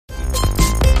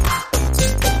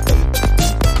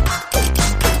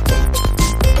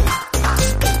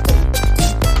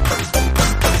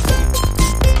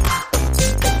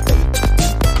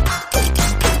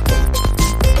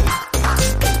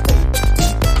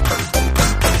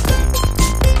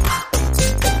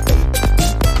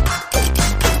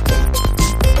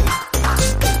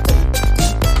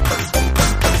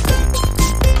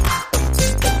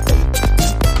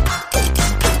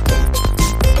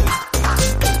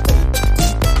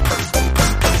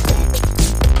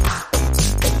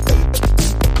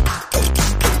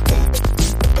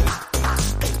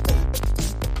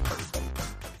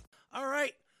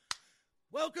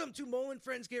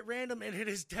Friends Get Random, and it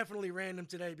is definitely random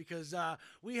today because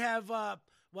we have,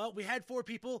 we had 4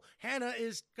 people. Hannah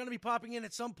is going to be popping in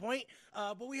at some point,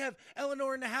 but we have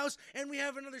Eleanor in the house, and we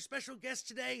have another special guest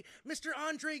today. Mr.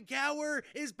 Andre Gower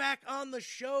is back on the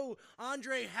show.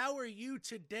 Andre, how are you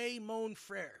today, mon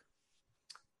frere?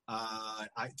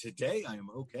 Today I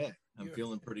am okay. I'm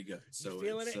feeling pretty good. So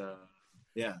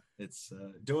it's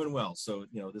doing well. So,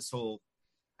 this whole,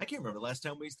 I can't remember the last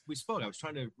time we spoke. I was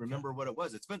trying to remember what it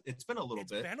was. It's been a little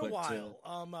bit. It's been a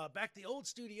while. Back the old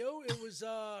studio, it was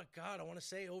I want to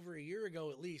say over a year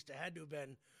ago at least. It had to have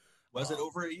been. Was it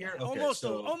over a year? Yeah, okay,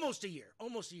 almost a year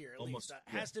at least.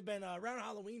 Has to have been around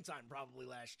Halloween time probably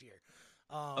last year.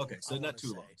 Okay, so not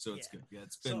too long. So it's good. Yeah,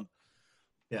 it's been.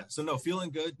 So no,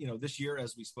 feeling good. This year,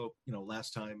 as we spoke,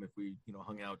 last time, if we,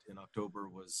 hung out in October,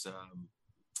 was,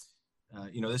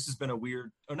 this has been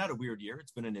not a weird year.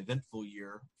 It's been an eventful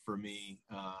year for me,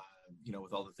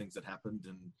 with all the things that happened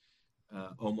and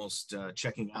almost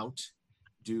checking out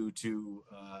due to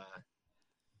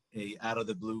a out of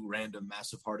the blue random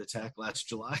massive heart attack last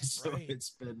July. So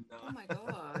It's been. Oh my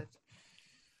God.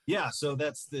 Yeah, so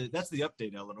that's the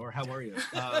update, Eleanor. How are you?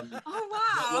 Oh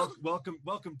wow!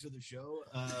 Welcome to the show.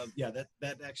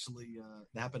 That actually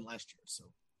happened last year. So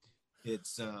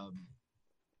it's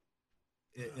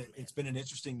it's been an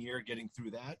interesting year getting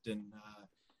through that and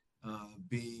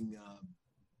being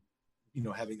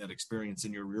having that experience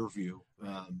in your rear view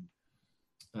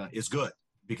is good.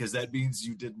 Because that means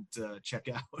you didn't check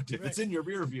out. If it's in your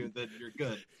rear view, then you're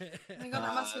good. Oh my God,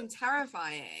 that must have been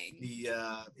terrifying.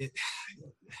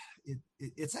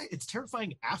 It's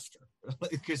terrifying after,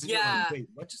 because you're like, wait,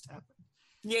 what just happened?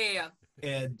 Yeah.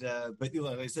 And but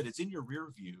like I said, it's in your rear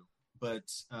view.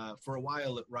 But for a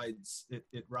while, it rides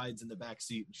in the back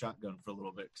seat and shotgun for a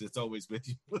little bit because it's always with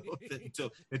you a little bit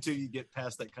until you get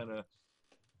past that kind of.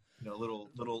 Little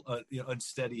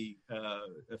unsteady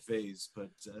phase, but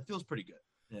it feels pretty good,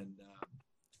 and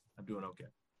I'm doing okay.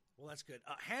 Well, that's good.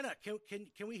 Hannah, can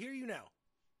we hear you now?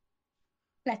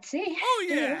 Let's see. Oh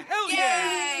yeah! Hell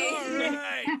Yay! All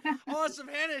right, awesome.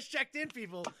 Hannah's checked in,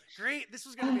 people. Great. This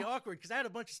was going to be awkward because I had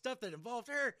a bunch of stuff that involved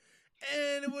her.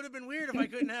 And it would have been weird if I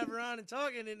couldn't have her on and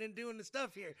talking and doing the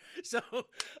stuff here. So,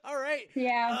 all right.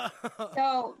 Yeah.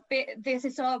 So this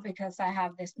is all because I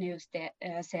have this new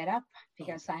setup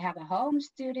because I have a home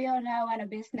studio now and a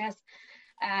business,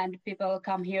 and people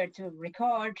come here to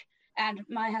record. And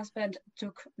my husband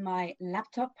took my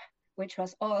laptop, which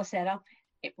was all set up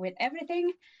with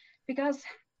everything, because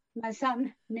my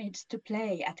son needs to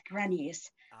play at Granny's.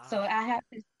 So I have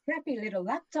this crappy little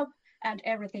laptop, and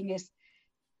everything is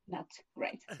not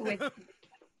great.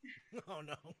 Oh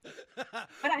no. But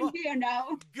I'm here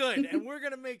now. Good. And we're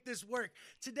going to make this work.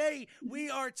 Today, we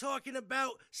are talking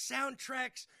about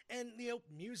soundtracks and,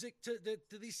 music to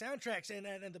these soundtracks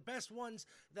and the best ones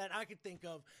that I could think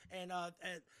of. And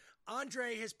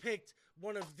Andre has picked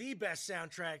one of the best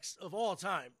soundtracks of all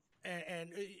time.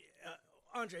 And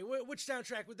Andre, which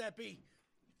soundtrack would that be?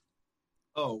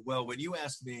 Oh, well, when you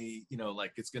asked me,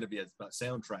 it's going to be about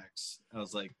soundtracks, I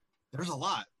was like, there's a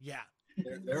lot. Yeah.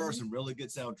 There are some really good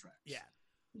soundtracks. Yeah.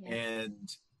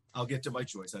 And I'll get to my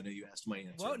choice. I know you asked my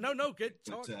answer. Well, no, good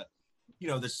talk. But,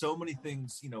 there's so many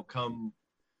things, come,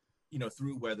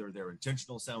 through whether they're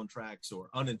intentional soundtracks or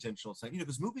unintentional sound,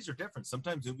 because movies are different.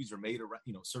 Sometimes movies are made around,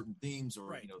 certain themes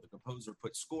or, the composer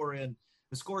put score in.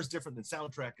 The score is different than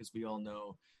soundtrack, as we all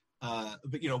know.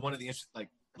 But, one of the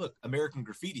look, American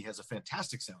Graffiti has a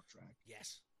fantastic soundtrack.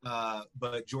 Yes.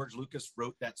 But George Lucas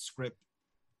wrote that script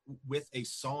with a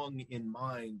song in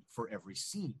mind for every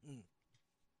scene.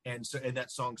 And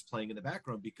that song's playing in the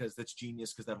background because that's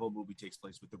genius, because that whole movie takes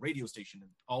place with the radio station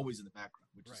and always in the background,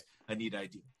 which is a neat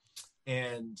idea.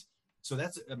 And so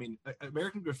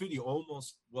American Graffiti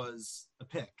almost was a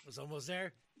pick. Was almost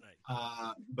there.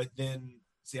 Right. But then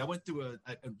I went through a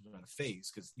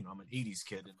phase because, I'm an 80s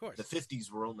kid. And of course. The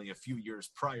 50s were only a few years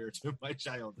prior to my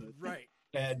childhood. Right.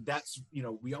 And that's,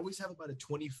 we always have about a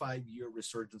 25-year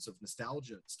resurgence of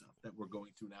nostalgia and stuff that we're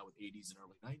going through now with 80s and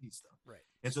early 90s stuff. Right.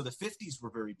 And so the 50s were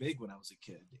very big when I was a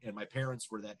kid, and my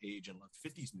parents were that age and loved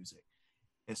 50s music.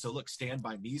 And so look, Stand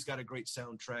By Me's got a great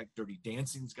soundtrack. Dirty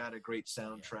Dancing's got a great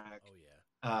soundtrack. Oh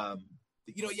yeah.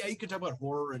 You can talk about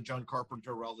horror and John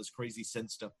Carpenter, all this crazy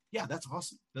synth stuff. Yeah, that's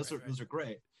awesome. Those are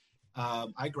great.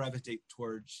 I gravitate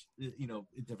towards,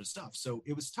 different stuff. So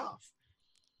it was tough.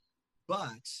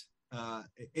 But a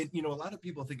lot of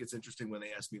people think it's interesting when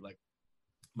they ask me like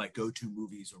my go-to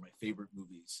movies or my favorite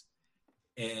movies,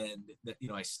 and that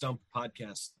I stump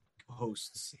podcast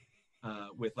hosts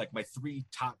with like my 3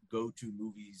 top go-to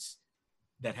movies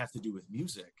that have to do with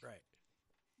music. Right.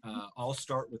 all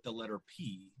start with the letter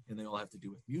P, and they all have to do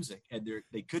with music, and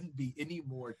they couldn't be any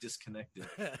more disconnected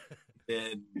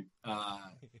than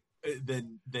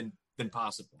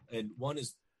possible. And one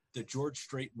is the George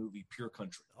Strait movie Pure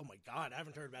Country. Oh my God, I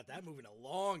haven't heard about that movie in a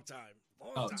long time.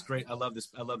 It's great. I love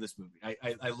this movie.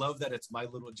 I love that it's my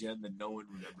little gem and no one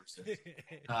remembers it.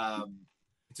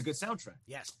 It's a good soundtrack.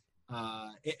 Yes.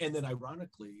 And then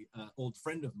ironically, old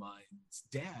friend of mine's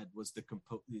dad was the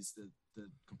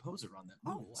composer on that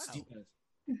movie. Oh, wow.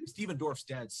 Steven Dorff's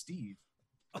dad, Steve,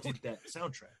 did that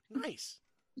soundtrack. Nice.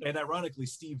 And ironically,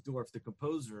 Steve Dorff, the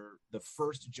composer, the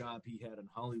first job he had in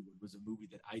Hollywood was a movie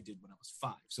that I did when I was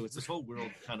 5. So it's this whole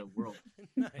kind of world.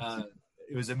 Nice.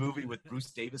 It was a movie with Bruce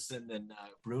Davison and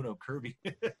Bruno Kirby.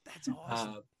 That's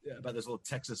awesome. About this little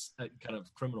Texas kind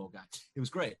of criminal guy. It was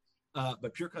great.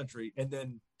 But Pure Country. And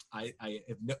then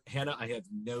Hannah, I have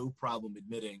no problem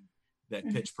admitting that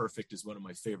Pitch Perfect is one of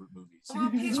my favorite movies. Oh,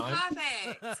 Pitch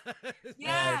Perfect!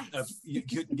 Yes. You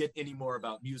couldn't get any more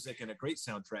about music and a great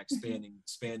soundtrack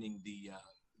spanning the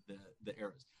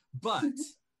eras. But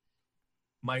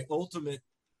my ultimate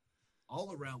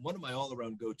one of my all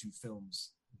around go-to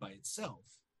films by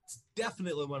itself, it's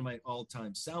definitely one of my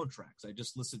all-time soundtracks. I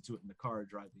just listened to it in the car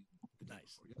driving the day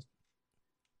before yesterday.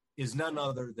 Is none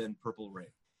other than Purple Rain.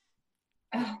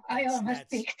 Oh, I almost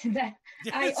picked that.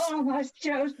 Yes. I almost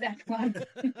chose that one.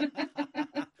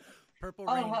 Purple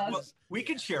Rain. Well, we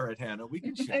can share it, Hannah. We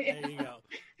can share it. There you go.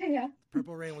 Yeah.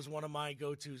 Purple Rain was one of my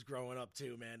go-tos growing up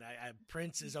too, man.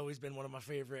 Prince has always been one of my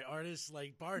favorite artists,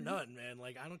 like bar none, man.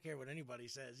 Like I don't care what anybody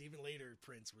says. Even later,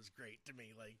 Prince was great to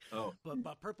me. Like,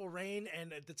 but Purple Rain,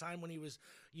 and at the time when he was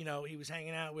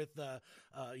hanging out with,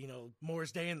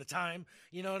 Morris Day and the Time.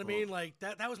 You know what I mean? Like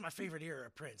that was my favorite era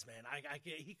of Prince, man.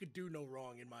 He could do no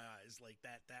wrong in my eyes. Like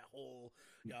that whole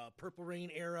Purple Rain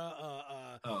era.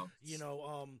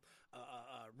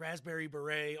 Raspberry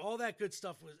Beret, all that good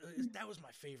stuff was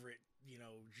my favorite,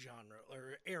 genre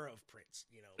or era of Prince,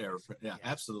 Yeah,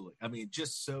 absolutely. I mean,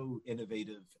 just so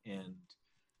innovative, and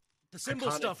the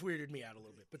symbol stuff weirded me out a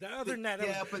little bit, but other than that,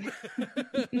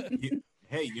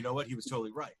 hey, you know what? He was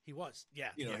totally right. He was, yeah.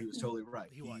 He was totally right.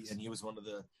 He was one of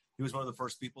the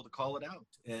first people to call it out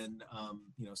and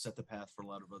set the path for a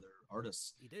lot of other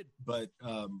artists. He did. But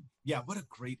what a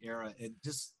great era. And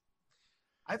just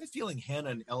I have a feeling Hannah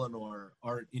and Eleanor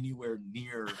aren't anywhere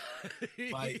near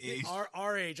my age.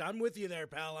 Our age. I'm with you there,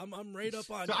 pal. I'm right up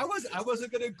on you. I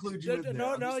wasn't going to in there.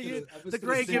 No. The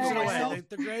gray gives it away.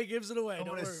 The gray gives it away. I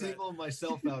want to single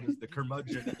myself out as the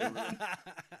curmudgeon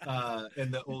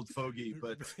and the old fogey.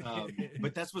 But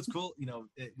that's what's cool.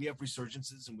 We have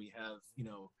resurgences and we have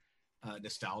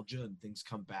nostalgia, and things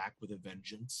come back with a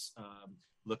vengeance.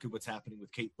 Look at what's happening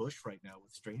with Kate Bush right now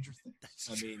with Stranger Things.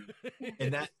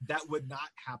 And that would not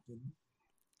happen.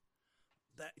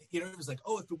 It was like,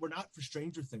 if it were not for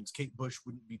Stranger Things, Kate Bush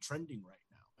wouldn't be trending right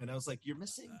now. And I was like, you're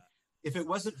missing. If it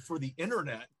wasn't for the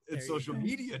internet and social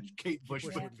media, Kate Bush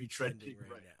wouldn't be trending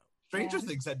right now. Stranger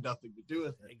Things had nothing to do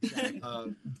with it. Exactly.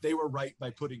 They were right by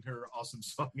putting her awesome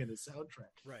song in a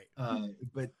soundtrack. Right.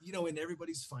 But and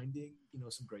everybody's finding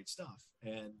some great stuff.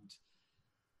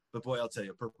 But boy, I'll tell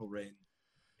you, Purple Rain.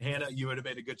 Hannah, you would have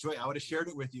made a good choice. I would have shared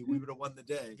it with you. We would have won the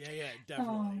day. Yeah,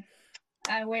 definitely.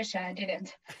 I wish I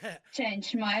didn't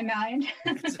change my mind.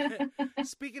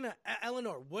 Speaking of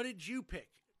Eleanor, what did you pick?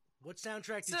 What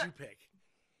soundtrack did you pick?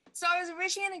 So I was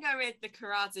originally going to go with the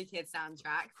Karate Kid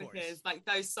soundtrack because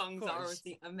those songs are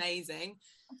obviously amazing.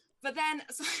 But then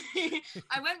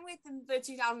I went with the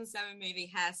 2007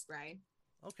 movie Hairspray.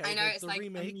 Okay, I know it's like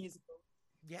remake. A musical.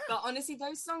 Yeah. But honestly,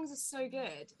 those songs are so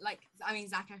good.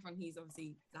 Zac Efron, he's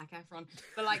obviously Zac Efron,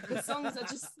 but the songs are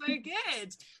just so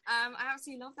good. I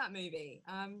absolutely love that movie.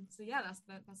 So yeah, that's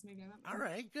the movie I went with. All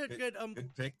right, good.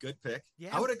 Good pick.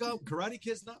 Yeah. I would have gone Karate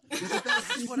Kid's not.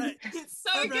 It's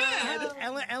so good.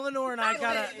 Eleanor and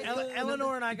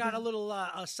I got a little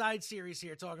a side series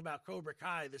here talking about Cobra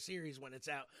Kai, the series when it's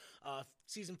out.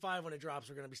 Season 5 when it drops,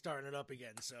 we're going to be starting it up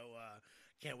again. So.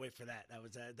 Can't wait for that.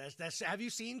 That's. Have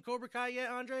you seen Cobra Kai yet,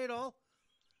 Andre, at all?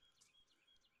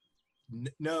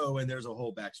 No, and there's a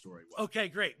whole backstory. Okay,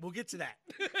 great. We'll get to that.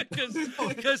 Because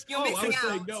I was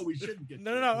saying no, we shouldn't get.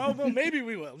 No. Oh, well, maybe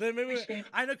we will.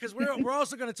 I know because we're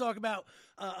also going to talk about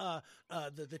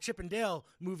the Chip and Dale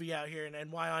movie out here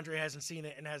and why Andre hasn't seen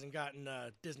it and hasn't gotten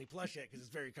Disney Plus yet because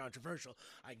it's very controversial,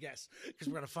 I guess. Because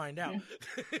we're going to find out.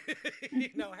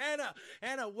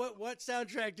 Hannah, what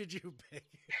soundtrack did you pick?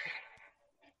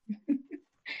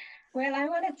 Well, I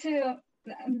wanted to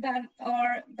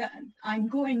I'm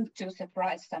going to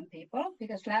surprise some people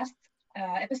because last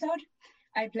episode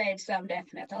I played some death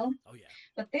metal. Oh yeah.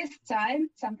 But this time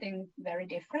something very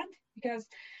different because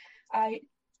I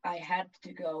I had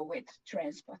to go with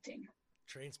Trainspotting.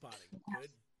 Trainspotting, good.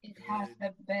 It has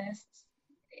the best.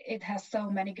 It has so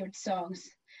many good songs.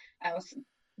 I was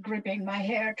gripping my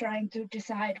hair trying to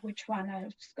decide which one I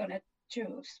was gonna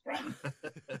choose from.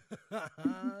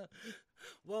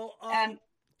 Well, and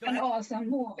an awesome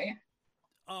movie.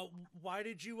 Why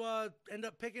did you end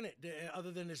up picking it?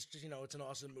 Other than it's just, it's an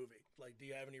awesome movie. Like, do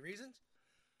you have any reasons?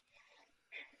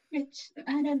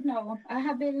 I don't know. I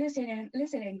have been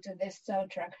listening to this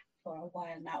soundtrack for a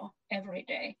while now. Every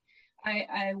day,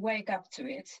 I wake up to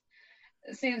it.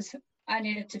 Since I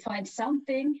needed to find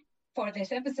something for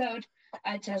this episode,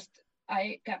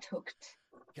 I got hooked.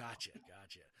 Gotcha.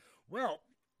 Well,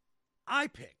 I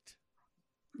picked,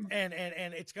 and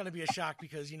it's gonna be a shock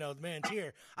because the man's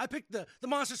here. I picked the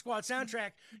Monster Squad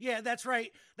soundtrack. Yeah, that's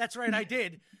right. I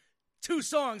did. 2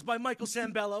 songs by Michael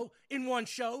Sembello in one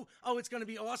show. Oh, it's gonna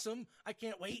be awesome. I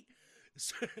can't wait.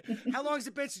 So, how long has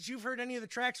it been since you've heard any of the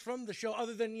tracks from the show,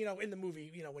 other than in the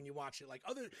movie, when you watch it,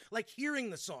 like hearing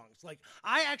the songs? Like,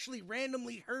 I actually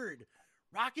randomly heard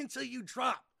 "Rock Until You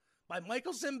Drop" by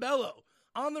Michael Sembello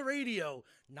on the radio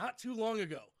not too long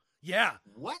ago. Yeah.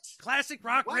 What? Classic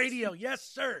rock radio. Yes,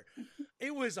 sir.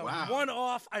 It was a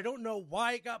one-off. I don't know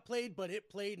why it got played, but it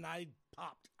played and I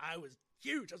popped. I was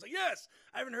huge. I was like, yes,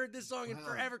 I haven't heard this song in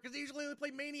forever, because they usually only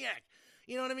play Maniac.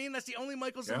 You know what I mean? That's the only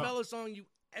Michael Sembello song you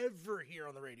ever hear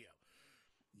on the radio.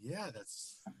 Yeah,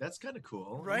 that's kind of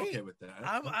cool. Right? I'm okay with that.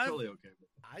 I'm totally okay with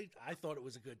it. I thought it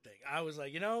was a good thing. I was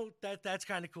like, that's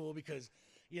kind of cool because,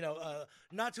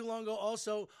 not too long ago,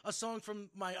 also a song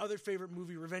from my other favorite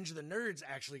movie, Revenge of the Nerds,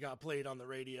 actually got played on the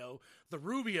radio. The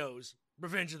Rubios,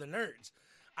 Revenge of the Nerds.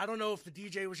 I don't know if the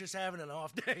DJ was just having an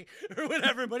off day or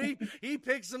whatever, but he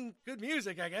picked some good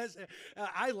music, I guess.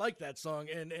 I like that song,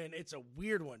 and it's a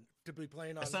weird one to be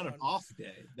playing on. That's not an off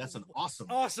day. That's an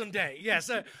awesome day. Yes,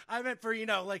 I meant for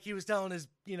like he was telling his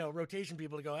rotation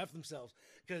people to go F themselves,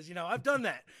 because I've done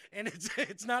that, and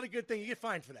it's not a good thing. You get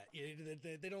fined for that.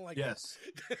 They don't like yes.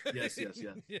 that. yes.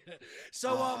 Yeah.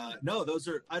 So no, those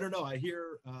are, I don't know. I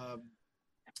hear.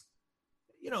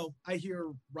 I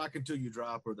hear "Rock Until You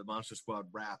Drop" or the Monster Squad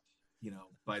rap,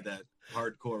 by that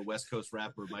hardcore West Coast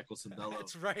rapper, Michael Sembello.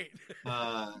 That's right.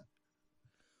 Kind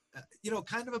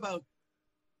of about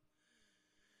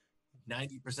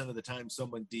 90% of the time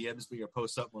someone DMs me or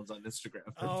posts something on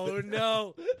Instagram. Oh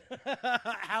no.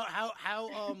 how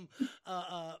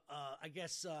I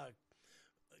guess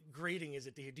grating is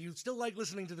it to you? Do you still like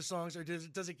listening to the songs, or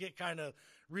does it get kind of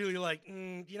really like,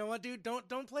 you know what, dude,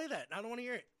 don't play that. I don't want to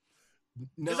hear it.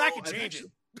 No, I can change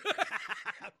it.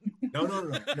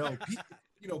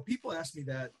 No. People ask me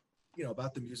that,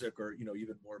 about the music, or,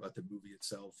 even more about the movie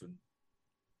itself. And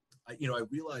I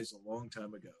realized a long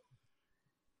time ago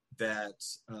that,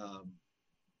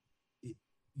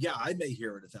 I may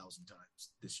hear it 1,000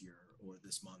 times this year or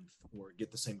this month, or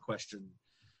get the same question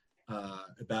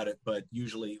about it. But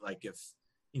usually, like, if,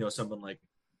 someone like,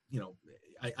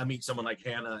 I meet someone like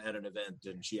Hannah at an event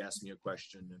and she asks me a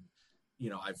question, and,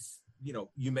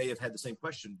 you may have had the same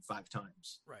question 5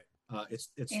 times. Right. It's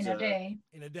in a day.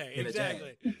 In a day.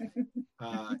 Exactly.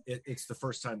 It's the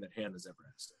first time that Hannah's ever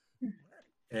asked it.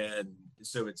 And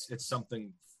so it's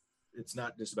something, it's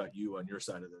not just about you on your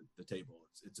side of the table.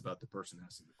 It's about the person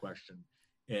asking the question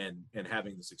and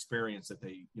having this experience that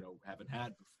they, haven't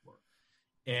had before.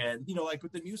 And, like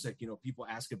with the music, people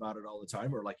ask about it all the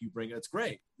time, or like you bring it, it's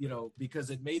great, because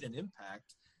it made an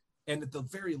impact. And at the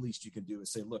very least you can do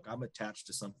is say, look, I'm attached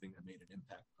to something that made an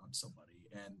impact on somebody,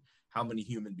 and how many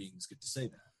human beings get to say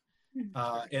that?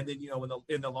 And then,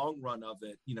 in the long run of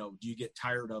it, do you get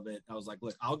tired of it? I was like,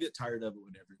 look, I'll get tired of it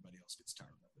when everybody else gets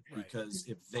tired of it. Right. Because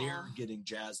if they're getting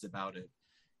jazzed about it,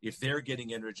 if they're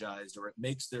getting energized, or it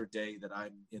makes their day that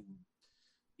I'm in,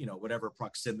 whatever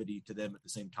proximity to them at the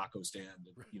same taco stand,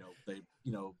 and,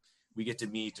 we get to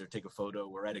meet or take a photo,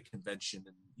 we're at a convention,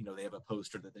 and, they have a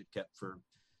poster that they've kept for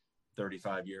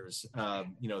 35 years,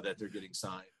 that they're getting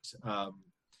signed.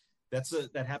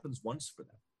 That happens once for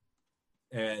them.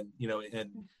 And,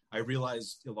 and I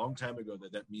realized a long time ago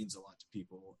that means a lot to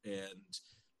people, and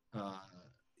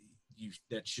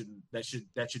that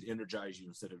should energize you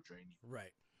instead of drain you.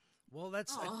 Right. Well,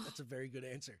 that's a very good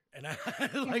answer, and I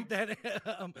like that.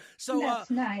 So that's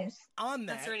nice. On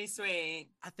that, that's really sweet.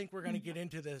 I think we're gonna get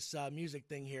into this music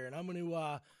thing here, and I'm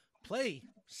gonna play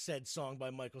said song by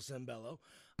Michael Sembello.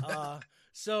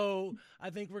 So I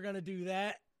think we're gonna do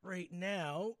that right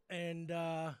now, and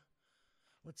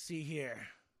let's see here.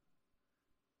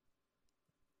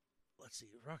 Let's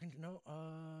see, rockin'. No,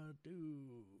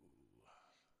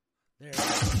 there.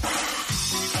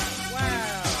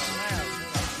 Wow.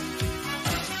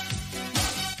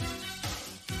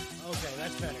 Okay,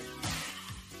 that's better.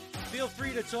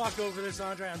 to talk over this,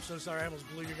 Andre. I'm so sorry. I almost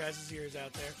blew your guys' ears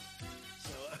out there.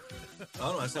 So.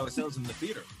 Oh, no, that's how it sounds in the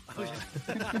theater.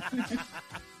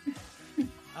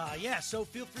 Yeah, so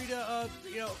feel free to,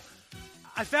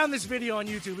 I found this video on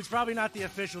YouTube. It's probably not the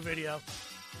official video,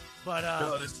 but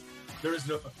no, there is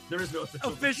no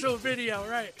official video,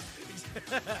 right?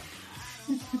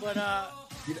 But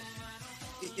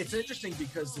it's interesting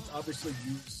because it's obviously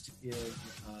used in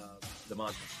the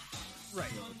montage,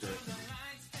 right?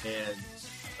 And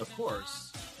of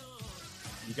course,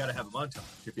 you got to have a montage.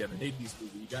 If you have an 80s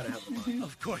movie, you got to have a montage.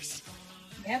 Of course.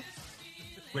 Yep.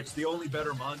 Which the only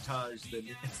better montage than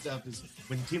stuff is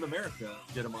when Team America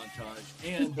did a montage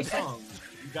and the song,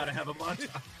 you got to have a montage.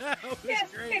 Yes,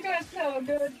 great. it was so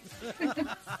good.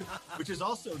 Which is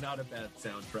also not a bad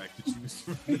soundtrack to choose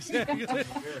from Team America.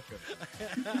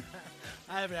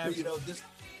 I haven't. But, this,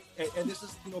 and this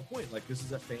is point. Like, this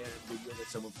is a fan video that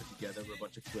someone put together with a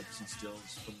bunch of clips and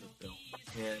stills from the film.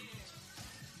 And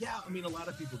yeah, I mean, a lot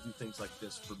of people do things like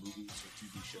this for movies or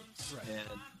TV shows, right. And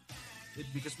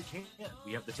because we can't.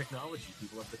 We have the technology.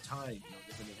 People have the time.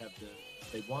 And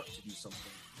they want to do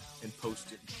something and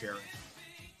post it and share it.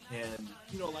 And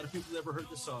a lot of people never heard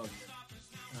the song.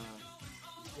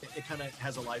 It kind of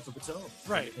has a life of its own,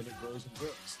 right? And it grows and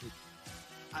grows.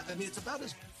 I mean, it's about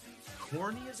as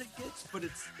corny as it gets, but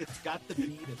it's got the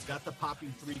beat. It's got the poppy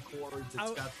 3 chords.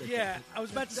 It's got the I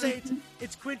was about to say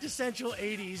it's quintessential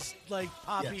 80s like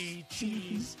poppy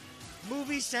cheese.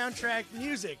 Movie soundtrack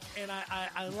music, and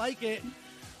I like it.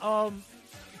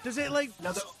 Does it like?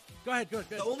 Now go ahead.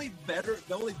 The only better,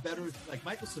 like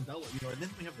Michael Cimbello, and then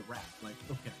we have the rap. Like,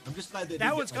 okay, I'm just glad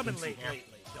that one's coming lately.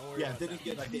 Don't worry. Yeah, they didn't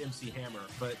get like the MC Hammer,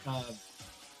 but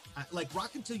like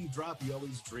Rock Until You Drop, you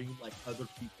always dream like other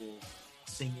people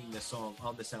singing the song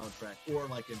on the soundtrack or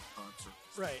like in concert,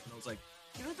 right? And I was like,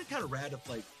 it'd be kind of rad if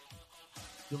like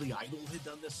Billy Idol had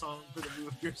done this song for the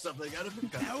movie or something. That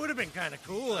would have been kind of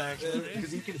cool, actually.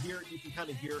 Because you can kind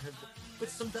of hear him. But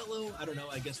Cimbello, I don't know.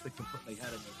 I guess they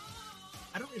had him.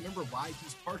 I don't remember why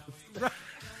he's part of it. Right.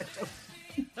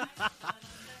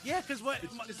 Yeah, because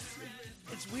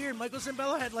it's weird. Michael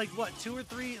Cimbello had like what, 2 or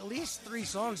 3, at least 3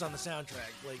 songs on the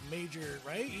soundtrack, like major,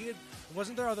 right?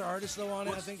 Wasn't there other artists though on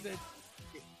it? I think that.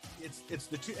 It's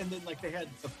the two, and then like they had,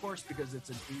 of course, because it's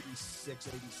an 86,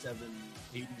 87,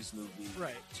 80s movie.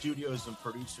 Right. Studios and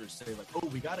producers say like, oh,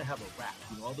 we got to have a rap.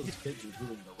 All those kids are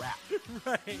doing the rap.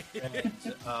 Right. And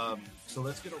so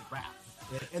let's get a rap.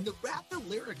 And the rap, the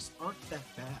lyrics aren't that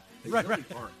bad. They really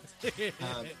aren't.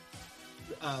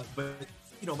 But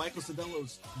Michael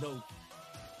Cimbello's no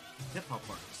hip hop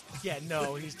artist. Yeah,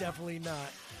 no, he's definitely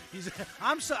not.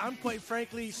 I'm quite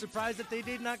frankly surprised that they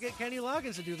did not get Kenny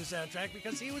Loggins to do the soundtrack,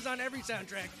 because he was on every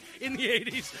soundtrack in the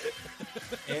 80s.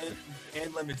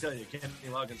 and let me tell you, Kenny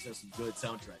Loggins has some good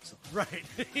soundtracks. Right.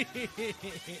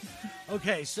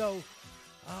 Okay, so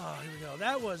here we go.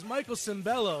 That was Michael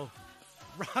Cimbello,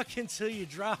 Rock Until You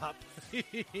Drop.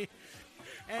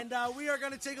 And we are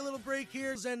going to take a little break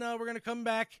here, and we're going to come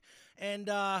back, and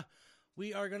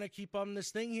we are going to keep on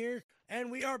this thing here.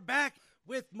 And we are back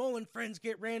with Mole and Friends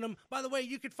Get Random. By the way,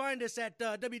 you can find us at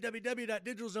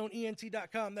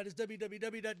www.digitalzoneent.com. That is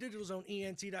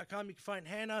www.digitalzoneent.com. You can find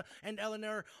Hannah and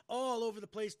Eleanor all over the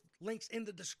place. Links in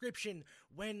the description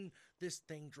when this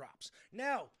thing drops.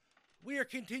 Now, we are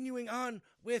continuing on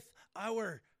with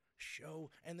our show,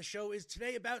 and the show is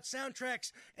today about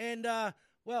soundtracks. And,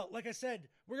 well, like I said,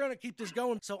 we're going to keep this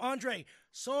going. So, Andre,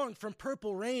 song from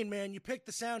Purple Rain, man, you picked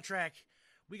the soundtrack.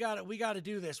 We got to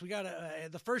do this. We got to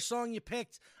the first song you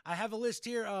picked. I have a list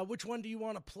here. Which one do you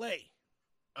want to play?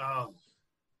 Well,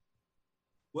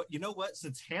 you know what?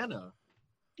 Since Hannah,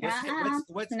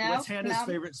 what's Hannah's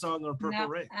favorite song on Purple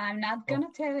Rain? I'm not gonna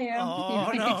tell you.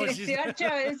 Oh no, it's your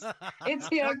choice.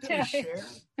 It's your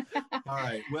choice. All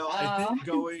right. Well, I think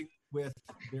going with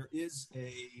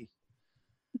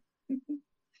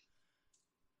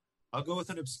I'll go with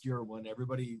an obscure one.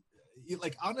 Everybody.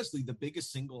 Like, honestly, the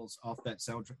biggest singles off that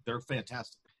soundtrack, they're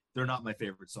fantastic. They're not my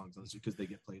favorite songs on this because they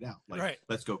get played out. Like, right.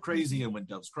 Let's Go Crazy and When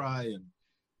Doves Cry. And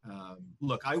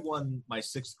look, I won my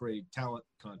 6th grade talent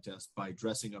contest by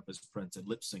dressing up as Prince and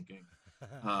lip syncing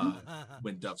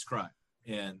When Doves Cry.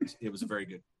 And it was a very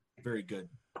good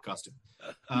costume.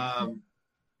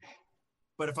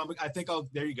 But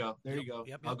there you go.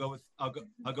 Yep. I'll go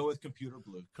with Computer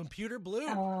Blue. Computer Blue.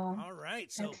 All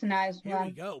right. So that's a nice here one.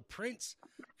 we go. Prince,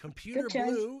 Computer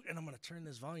Blue. And I'm going to turn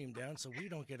this volume down so we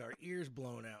don't get our ears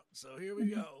blown out. So here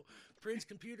we go. Prince,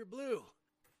 Computer Blue.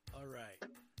 All right.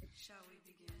 Shall we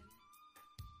begin?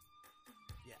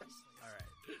 Yes. All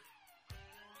right.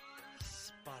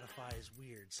 Spotify is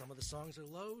weird. Some of the songs are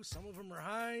low. Some of them are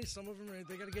high. Some of them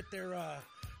they got to get their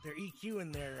their EQ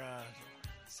and their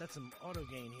set some auto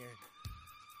gain here.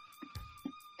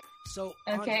 So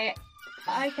okay,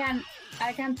 I can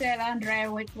tell Andre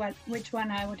which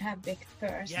one I would have picked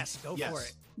first. Yes, go for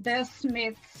it. The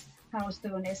Smiths' How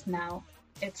Soon Is Now.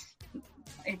 It's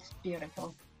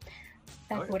beautiful.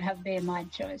 That would have been my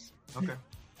choice. Okay.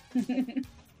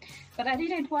 But I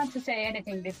didn't want to say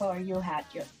anything before you had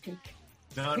your pick.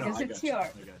 No, because it's yours.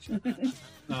 I got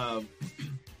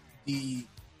you.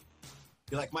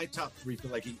 Like my top three,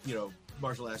 like, you know,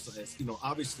 Marshall asked us, you know,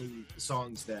 obviously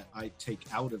songs that I take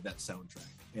out of that soundtrack.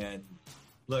 And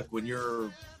look, when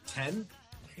you're 10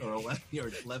 or 11,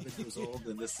 you're 11 years old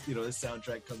and this, you know, this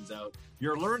soundtrack comes out,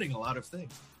 you're learning a lot of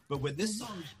things. But when this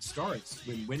song starts,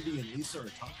 when Wendy and Lisa are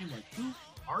talking, like, who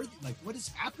are they? Like, what is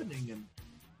happening? And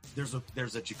there's a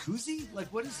jacuzzi?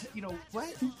 Like, what is, you know, what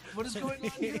is going on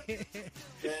here?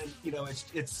 And, you know,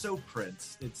 it's so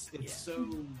Prince. It's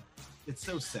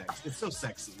so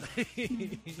sexy.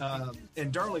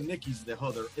 And Darling Nikki's they're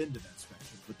into that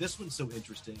spectrum. But this one's so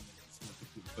interesting.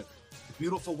 But The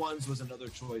Beautiful Ones was another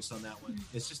choice on that one.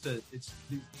 It's just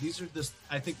these are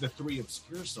I think the three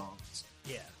obscure songs.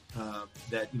 Yeah.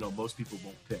 That, you know, most people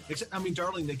won't pick. Except, I mean,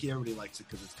 Darling Nikki, everybody likes it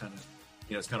because it's kind of,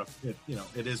 you know,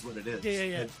 it is what it is.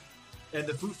 Yeah. And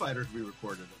the Foo Fighters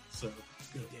re-recorded it, so.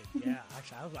 Yeah,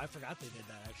 actually, I forgot they did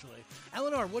that, actually.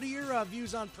 Eleanor, what are your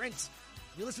views on Prince?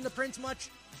 You listen to Prince much?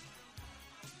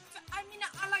 I mean,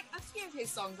 I like a few of his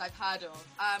songs I've heard of,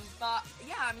 but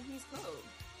yeah, I mean, he's cool.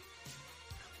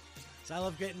 So I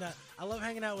love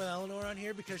hanging out with Eleanor on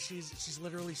here because she's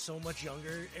literally so much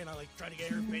younger, and I like try to get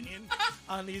her opinion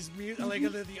on these like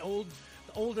the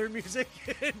older music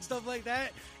and stuff like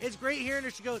that. It's great hearing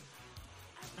her. She goes,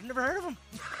 I've never heard of him.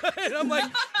 And I'm like,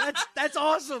 that's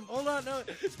awesome. Hold on, no.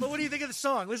 But what do you think of the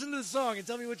song? Listen to the song and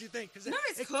tell me what you think. Because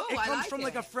it's cool. It comes from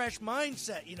like a fresh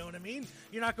mindset, you know what I mean?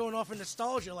 You're not going off in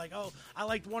nostalgia like, oh, I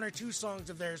liked one or two songs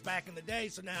of theirs back in the day,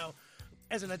 so now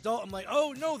as an adult, I'm like,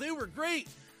 oh, no, they were great.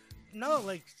 No,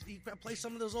 like, you play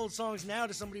some of those old songs now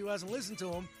to somebody who hasn't listened to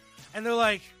them, and they're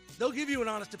like, they'll give you an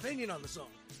honest opinion on the song.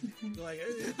 They're like,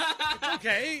 it's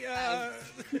okay.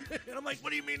 And I'm like, what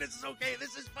do you mean this is okay?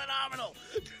 This is phenomenal.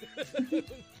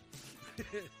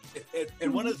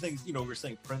 And one of the things, you know, we're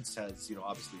saying Prince has, you know,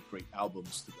 obviously great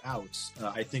albums throughout.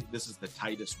 I think this is the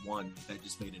tightest one that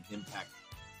just made an impact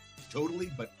totally,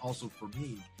 but also for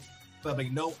me. But I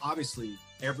mean, no, obviously,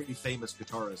 every famous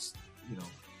guitarist, you know,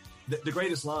 the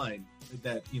greatest line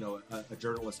that, you know, a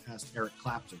journalist asked Eric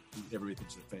Clapton, who everybody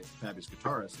thinks is a fabulous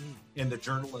guitarist, and the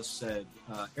journalist said,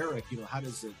 Eric, you know, how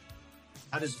does it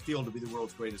feel to be the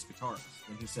world's greatest guitarist?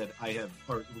 And he said,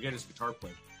 or the greatest guitar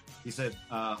player. He said,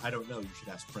 I don't know. You should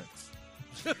ask Prince.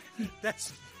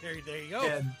 That's there you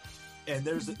go. And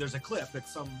there's a clip at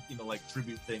some, you know, like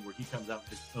tribute thing where he comes out and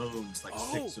just owns like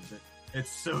 6 of it. It's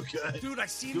so good, dude. I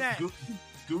seen that.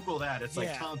 Google that. It's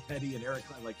like Tom Petty and Eric.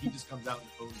 Like he just comes out and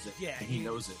owns it. Yeah, and he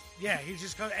knows it. Yeah, he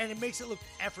just comes, and it makes it look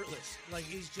effortless. Like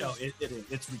he's just. No, it is.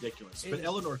 It's ridiculous. But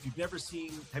Eleanor, if you've never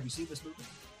seen, have you seen this movie?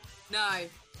 No.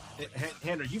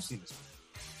 Hannah, you've seen this movie.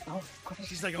 Oh, of course.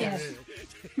 She's like, yes.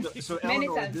 So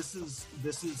Eleanor, this is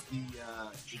the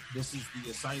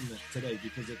assignment today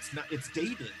because it's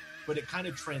dated, but it kind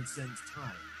of transcends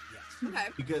time. Okay.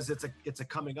 Because it's a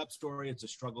coming up story, it's a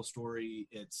struggle story.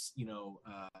 It's a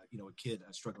kid,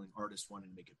 a struggling artist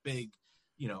wanting to make it big,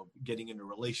 you know, getting into a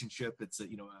relationship. It's a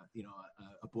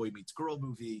boy meets girl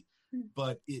movie,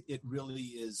 but it really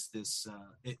is this,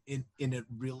 and it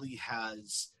really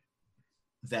has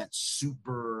that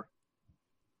super.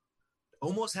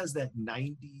 Almost has that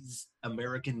 90s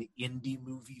American indie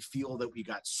movie feel that we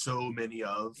got so many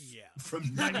of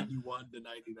from 91 to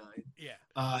 99. Yeah.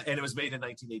 And it was made in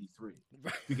 1983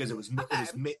 because it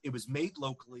was made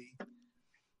locally.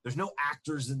 There's no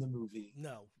actors in the movie.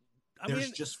 No.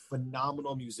 There's just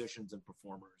phenomenal musicians and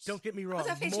performers. Don't get me wrong.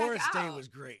 Morris Day was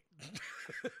great.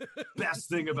 Best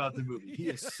thing about the movie. He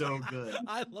is so good.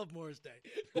 I love Morris Day.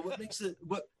 But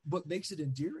what makes it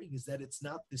endearing is that it's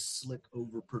not this slick,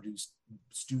 overproduced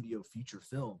studio feature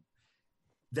film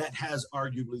that has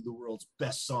arguably the world's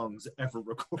best songs ever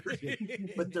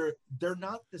recorded. But they're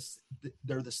not this.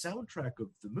 They're the soundtrack of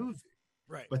the movie.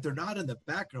 Right. But they're not in the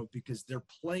background because they're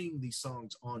playing these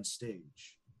songs on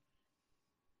stage.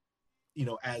 You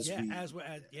know, as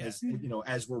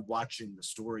we're watching the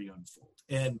story unfold.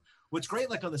 And what's great,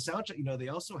 like on the soundtrack, you know, they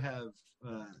also have,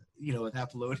 with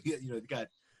Apollonia, you know, they got,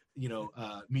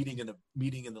 meeting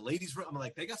in the ladies' room. I'm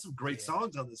like, they got some great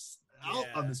songs on this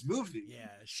on this movie. Yeah,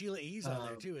 Sheila E.'s on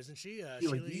there too, isn't she?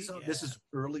 Sheila E.'s on. This is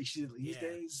early Sheila E.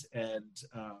 days, and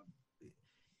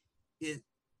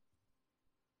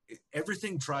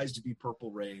everything tries to be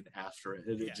Purple Rain after it.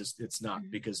 It's not,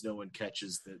 because no one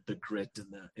catches the grit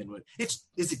and what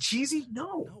is it cheesy?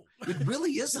 No, it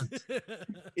really isn't.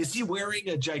 Is he wearing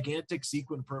a gigantic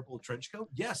sequin purple trench coat?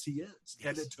 Yes, he is.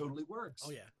 And it totally works.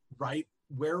 Oh yeah. Right.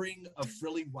 Wearing a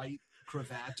frilly white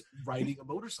cravat, riding a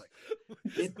motorcycle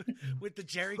with the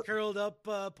Jerry curled up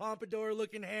pompadour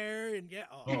looking hair, and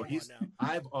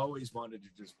I've always wanted to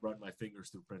just run my fingers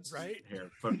through Prince's hair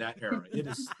from that era. It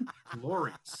is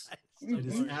glorious. It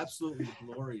is absolutely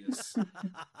glorious.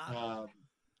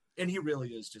 And he really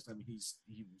is just, I mean,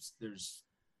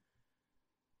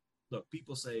 look,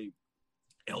 people say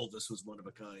Elvis was one of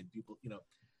a kind. People,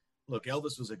 look,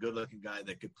 Elvis was a good looking guy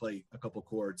that could play a couple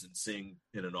chords and sing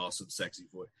in an awesome, sexy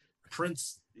voice.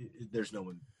 Prince, there's no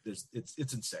one. It's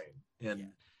insane, and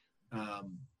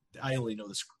I only know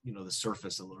this, the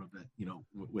surface a little bit,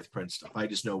 with Prince stuff. I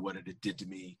just know what it did to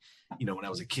me, when I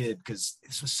was a kid, because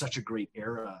this was such a great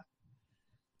era,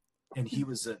 and he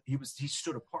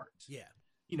stood apart. Yeah,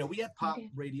 we had pop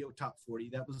radio top 40.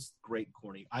 That was great,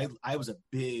 corny. I was a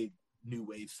big new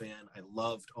wave fan. I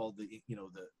loved all the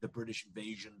the British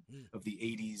invasion of the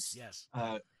 80s. Yes.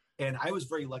 And I was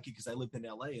very lucky because I lived in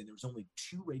LA, and there was only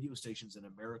 2 radio stations in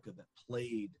America that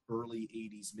played early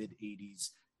 80s, mid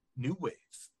 80s new wave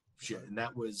shit. And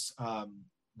that was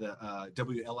the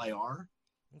WLIR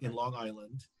in Long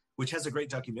Island, which has a great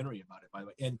documentary about it, by the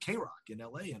way, and K-Rock in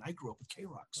LA. And I grew up with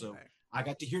K-Rock. So I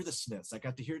got to hear the Smiths. I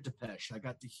got to hear Depeche. I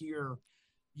got to hear,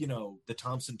 the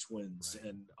Thompson Twins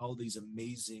and all these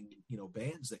amazing,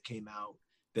 bands that came out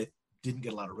that didn't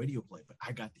get a lot of radio play, but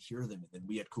I got to hear them. And then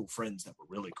we had cool friends that were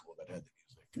really cool that had the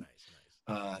music.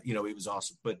 Nice. It was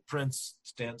awesome. But Prince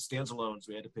stands alone, so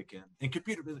we had to pick him. And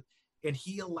computer, and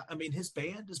his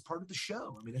band is part of the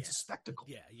show. I mean, it's a spectacle.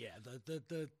 Yeah.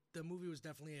 The movie was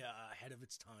definitely ahead of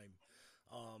its time.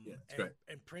 It's great.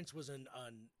 And Prince was an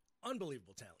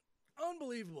unbelievable talent.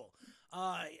 Unbelievable.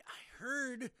 I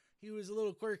heard he was a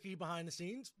little quirky behind the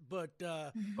scenes, but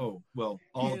all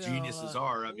geniuses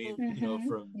are. I mean,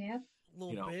 from a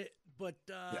little bit, but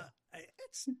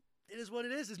it is what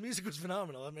it is. His music was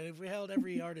phenomenal. I mean, if we held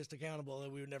every artist accountable,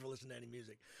 we would never listen to any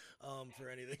music for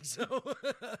anything. So,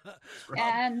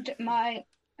 and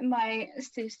my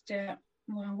sister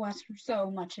was so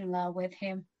much in love with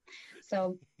him.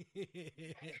 So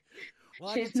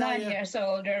she's 9 years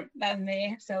older than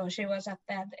me, so she was at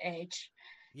that age.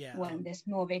 Yeah, when this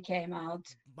movie came out.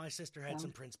 My sister had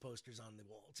some Prince posters on the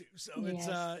wall too, so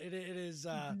it is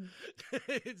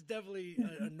it's definitely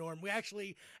a norm. We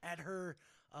actually, at her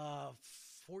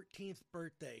 14th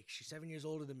birthday, she's 7 years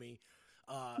older than me.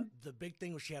 The big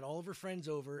thing was she had all of her friends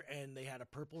over, and they had a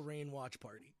Purple Rain watch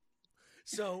party.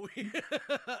 So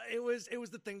it was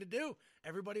the thing to do.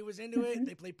 Everybody was into it.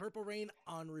 They played Purple Rain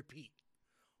on repeat,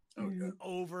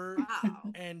 over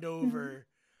and over,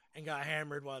 and got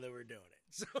hammered while they were doing it.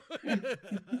 So,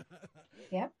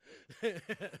 yep.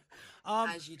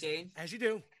 As you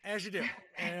do,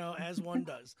 as one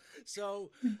does.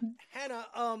 So, Hannah,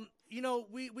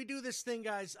 we do this thing,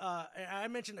 guys. I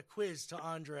mentioned a quiz to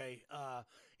Andre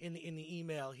in the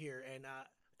email here, and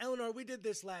Eleanor, we did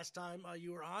this last time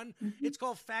you were on. It's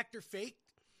called Fact or Fake.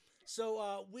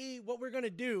 So, what we're gonna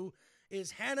do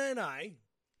is Hannah and I,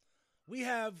 we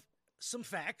have some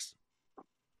facts,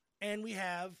 and we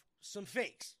have some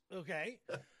fakes, okay?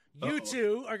 You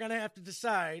two are going to have to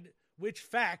decide which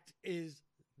fact is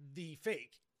the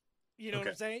fake. You know what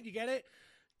I'm saying? You get it?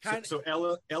 So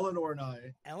Eleanor and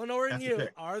I. Eleanor and you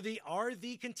are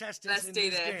the contestants in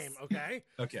this game, okay?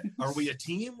 Okay. Are we a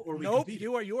team or are we Nope,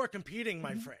 competing? you are competing,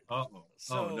 my friend. Uh-oh.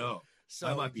 Oh, no. So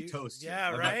I might be toast.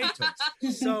 Yeah, right?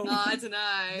 So I don't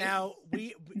know. Now,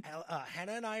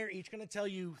 Hannah and I are each going to tell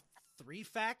you 3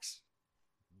 facts,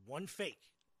 1 fake,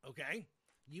 okay?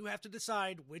 You have to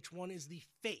decide which one is the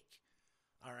fake.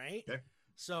 All right? Okay.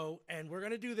 So, and we're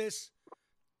going to do this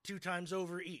 2 times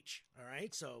over each. All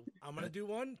right? So, I'm going to do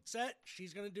one set.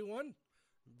 She's going to do one.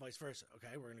 Vice versa.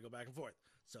 Okay? We're going to go back and forth.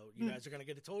 So, you guys are going to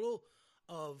get a total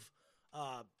of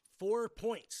 4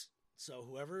 points. So,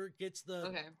 whoever gets the...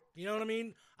 Okay. You know what I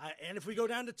mean? And if we go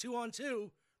down to 2-on-2,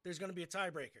 there's going to be a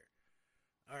tiebreaker.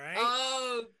 All right?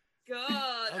 Oh,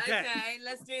 God. Okay,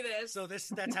 let's do this. So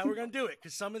that's how we're going to do it,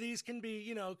 because some of these can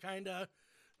be, kind of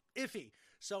iffy.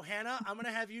 So, Hannah, I'm going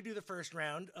to have you do the first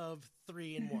round of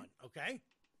 3 and 1, okay?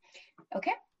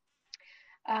 Okay.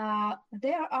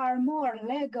 There are more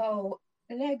Lego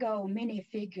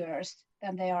minifigures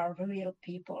than there are real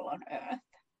people on Earth.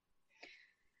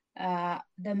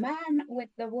 The man with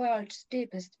the world's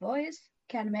deepest voice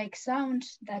can make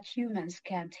sounds that humans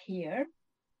can't hear.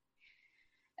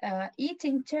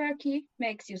 Eating turkey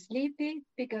makes you sleepy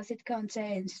because it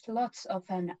contains lots of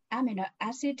an amino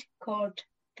acid called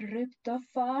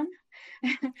tryptophan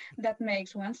that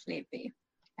makes one sleepy.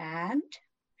 And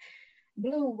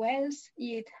blue whales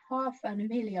eat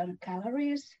 500,000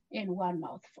 calories in one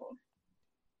mouthful.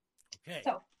 Okay.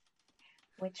 So,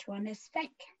 which one is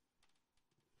fake?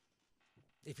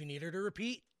 If you need her to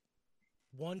repeat,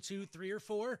 1, 2, 3, or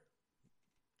 4.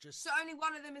 Just So only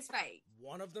one of them is fake.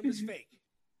 one of them is fake.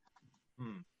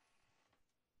 Hmm.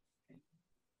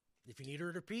 If you need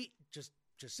her to repeat, just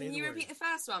say Can the you word. repeat the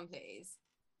first one, please?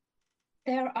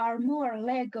 There are more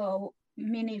Lego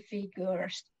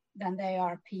minifigures than there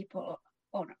are people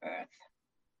on Earth.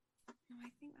 No, I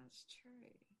think that's true.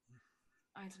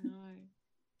 I don't know.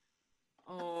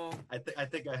 Oh, I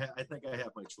think I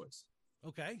have my choice.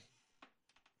 Okay.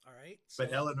 All right. So,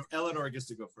 But Eleanor gets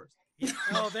to go first. yeah.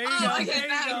 Oh, there you oh, go. okay, There you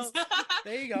go. thanks.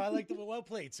 There you go. I like the well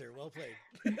played, sir. Well played.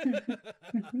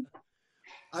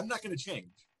 I'm not going to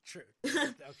change. True.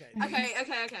 Okay.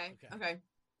 Okay.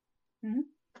 Mhm.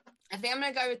 I think I'm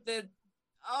gonna go with the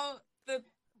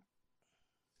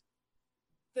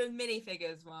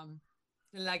minifigures one,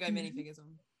 the Lego minifigures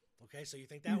one. Okay. So you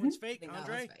think that one's I fake, think that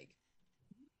Andre? one's fake.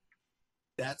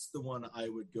 That's the one I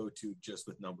would go to just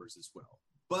with numbers as well.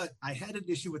 But I had an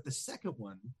issue with the second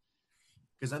one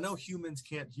because I know humans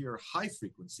can't hear high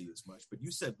frequency as much, but you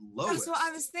said lowest. That's what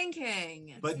I was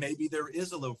thinking. But maybe there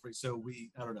is a low frequency. So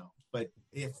I don't know. But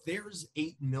if there's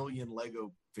 8 million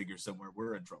Lego figures somewhere,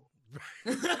 we're in trouble.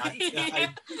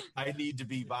 I need to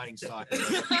be buying stock.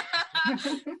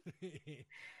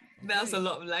 That's a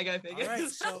lot of Lego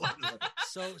figures. All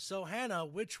right. So Hannah,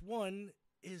 which one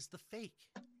is the fake?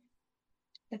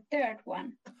 The third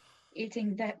one,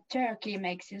 eating the turkey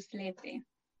makes you sleepy.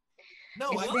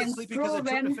 No, It's I been get sleepy because I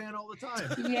proven. tryptophan all the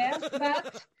time. Yes, but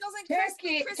Doesn't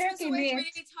Turkey- Christmas turkey always meat. really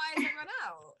tires everyone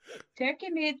out? turkey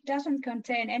meat doesn't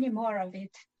contain any more of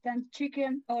it than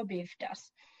chicken or beef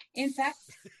does. In fact,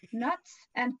 nuts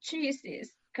and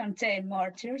cheeses contain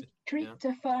more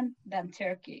tryptophan than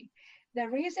turkey. The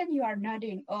reason you are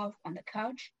nodding off on the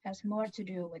couch has more to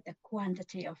do with the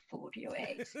quantity of food you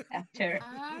ate after.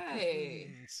 Oh.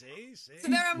 See. So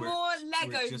there are We're- more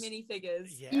Lego we're just-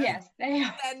 minifigures Yeah. Yes, they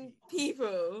are. than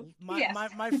people. Yes.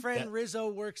 My friend Rizzo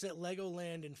works at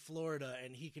Legoland in Florida,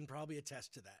 and he can probably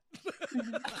attest to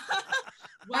that.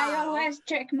 I always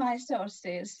check my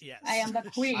sources. Yes. I am the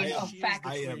queen of She is facts. the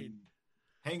I am. queen.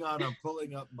 Hang on, I'm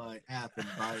pulling up my app and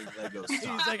buying Lego He's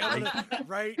stock. like, I'm gonna,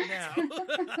 right now.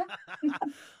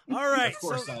 All right. Of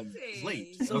course, So I'm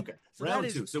late. So- Okay, so round that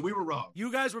is- 2. So we were wrong.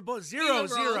 you guys were both We were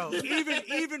 0-0. wrong.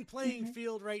 Even playing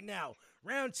field right now.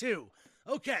 Round 2.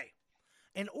 Okay.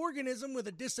 An organism with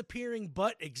a disappearing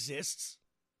butt exists.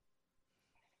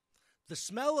 The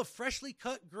smell of freshly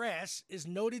cut grass is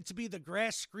noted to be the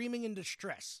grass screaming in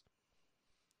distress.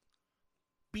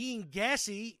 Being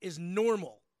gassy is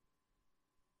normal.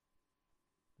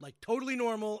 Like totally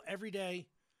normal every day.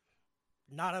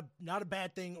 Not a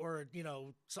bad thing or,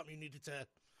 something you needed to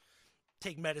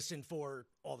take medicine for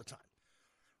all the time.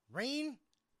 Rain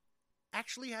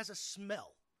actually has a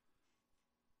smell.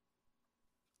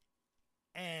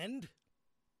 And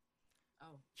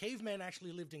cavemen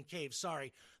actually lived in caves.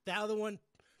 Sorry. The other one,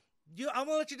 I'm going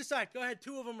to let you decide. Go ahead.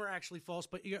 2 of them are actually false,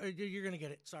 but you're going to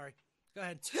get it. Sorry. Go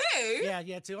ahead. 2?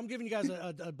 Yeah, 2. I'm giving you guys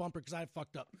a bumper because I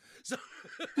fucked up. So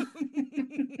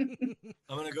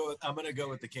I'm gonna go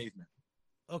with the caveman.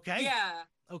 Okay. Yeah.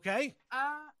 Okay.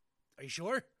 Are you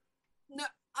sure? No,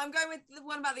 I'm going with the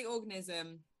one about the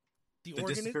organism. The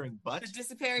organism. disappearing butt. The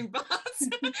disappearing butts.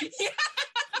 Yeah.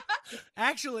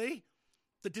 Actually,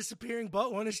 the disappearing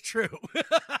butt one is true.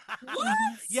 What?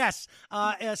 Yes.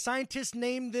 Scientists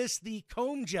named this the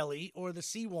comb jelly or the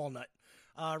sea walnut.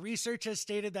 Research has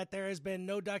stated that there has been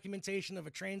no documentation of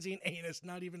a transient anus,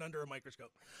 not even under a microscope.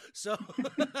 So,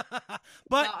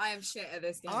 but No, I am shit at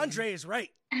this game. Andre is right.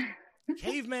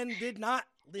 Cavemen did not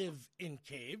live in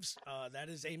caves. That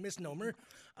is a misnomer.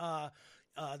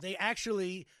 They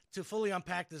actually, to fully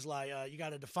unpack this lie, you got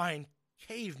to define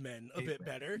cavemen a bit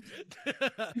better.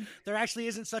 There actually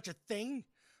isn't such a thing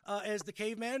as the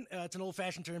caveman. It's an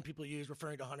old-fashioned term people use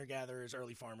referring to hunter-gatherers,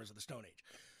 early farmers of the Stone Age.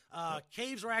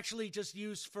 Caves were actually just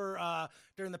used for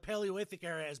during the Paleolithic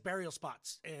era as burial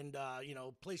spots and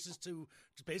places to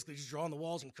just basically just draw on the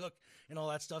walls and cook and all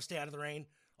that stuff, stay out of the rain,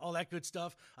 all that good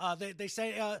stuff. They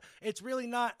say it's really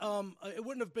not. It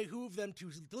wouldn't have behooved them to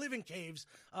live in caves,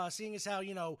 seeing as how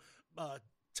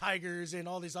tigers and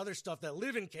all these other stuff that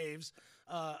live in caves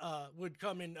would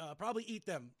come and probably eat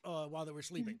them while they were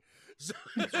sleeping. So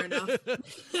Fair enough.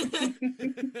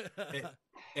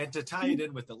 And to tie it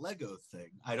in with the Lego thing,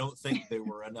 I don't think there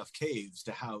were enough caves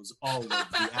to house all of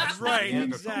the actual right,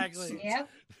 Neanderthals.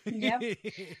 exactly. Yep.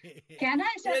 Can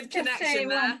I just say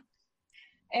one?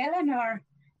 Eleanor,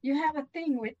 you have a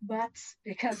thing with butts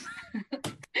because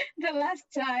the last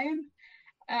time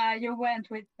you went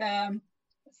with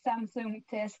Samsung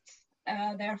tests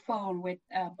their phone with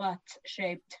a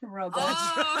butt-shaped robot.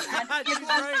 Oh, and it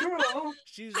was true.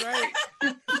 She's right.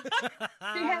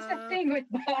 She has a thing with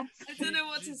butts. I don't know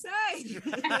what to say.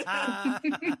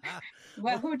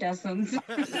 Well, who doesn't?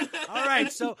 All right,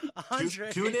 so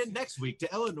Andre, tune in next week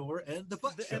to Eleanor and the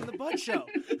Butt Show. And the Butt Show.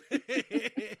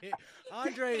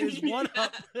 Andre is 1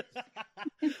 up.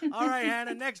 All right,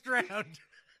 Hannah, next round.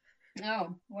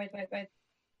 Oh, wait.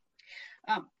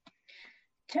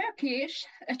 Turkeys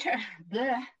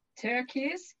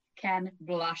can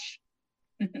blush.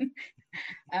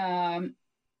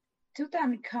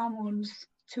 Tutankhamun's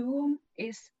tomb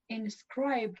is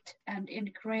inscribed and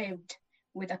engraved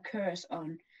with a curse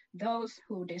on those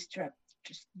who disrupt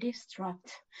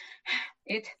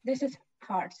it. This is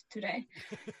hard today.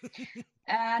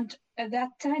 And that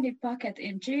tiny pocket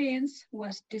in jeans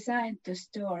was designed to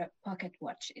store pocket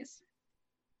watches.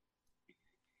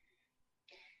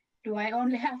 Do I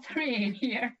only have 3 in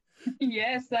here?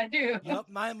 Yes, I do. Yep,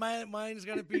 mine's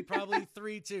going to be probably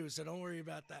 3 too, so don't worry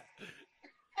about that.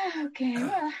 Okay,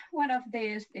 well, one of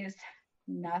these is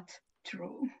not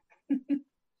true.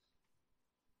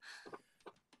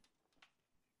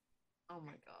 Oh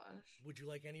my gosh. Would you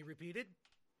like any repeated?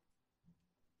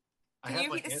 I have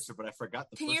my answer, but I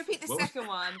forgot the Can first you repeat the second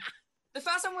one? The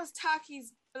first one was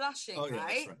turkeys blushing, oh, yeah,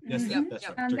 right? That's right. Yes, that's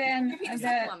right. And then repeat the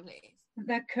second one, please.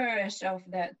 The curse of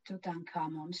the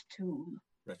Tutankhamun's tomb.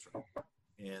 That's right.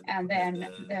 And then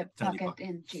the pocket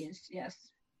in jeans, yes.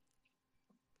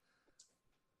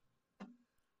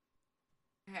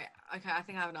 Okay, I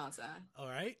think I have an answer. All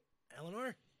right,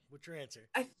 Eleanor, what's your answer?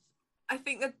 I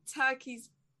think the turkey's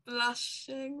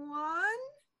blushing one.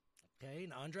 Okay,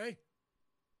 and Andre?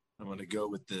 I'm going to go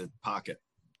with the pocket.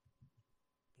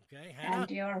 Okay, Hannah?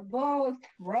 And you're both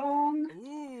wrong.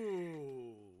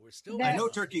 Ooh, we're still... I know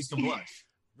turkeys can blush.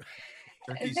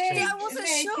 Turkeys I wasn't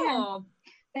sure.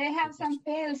 They have some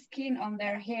pale skin on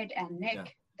their head and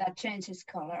neck that changes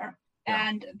color. Yeah.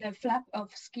 And the flap of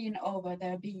skin over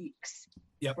their beaks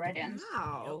reddens.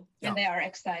 Wow. And they are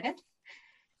excited.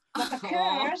 But the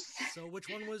curse... So which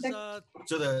one was...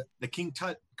 So the King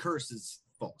Tut curse is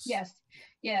false. Yes,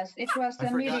 it was a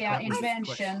media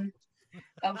invention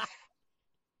of...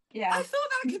 Yeah. I thought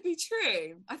that could be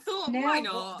true. I thought, why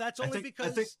not? Well, that's only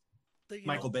because... I think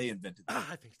Michael Bay invented that.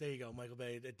 I think, there you go, Michael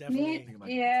Bay. Definitely.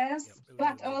 Yes,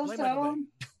 but also...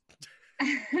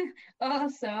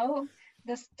 also,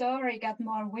 the story got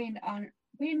more wind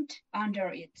under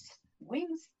its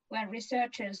wings when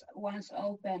researchers once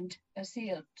opened a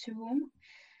sealed tomb,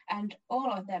 and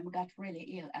all of them got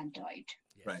really ill and died.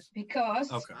 Right. Because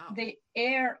the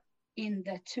air in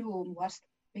the tomb was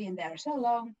been there so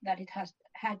long that it has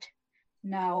had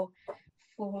now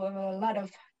for a lot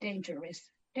of dangerous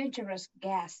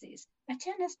gases.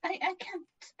 Janice, I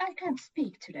can't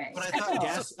speak today. But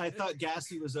I thought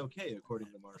gassy was okay according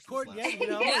to Marshall.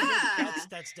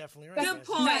 That's definitely right. Good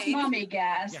point. Not mommy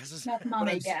gas. Not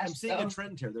mommy gas. I'm seeing a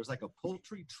trend here. There's like a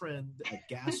poultry trend, a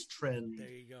gas trend, there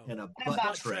you go, and a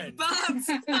butt trend.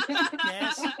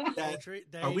 Gas, poultry.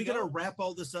 Are we going to wrap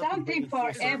all this up? Something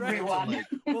for everyone.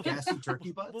 Like gassy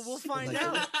turkey butts? Well, we'll find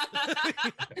out.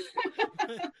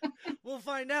 We'll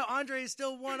find out. Andre is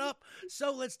still 1 up.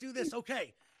 So let's do this.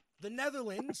 Okay. The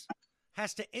Netherlands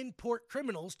has to import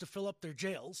criminals to fill up their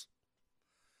jails.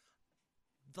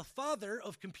 The father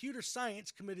of computer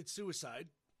science committed suicide.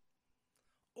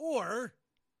 Or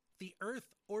the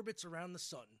Earth orbits around the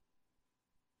sun.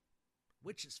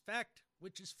 Which is fact,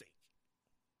 which is fake?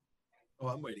 Oh,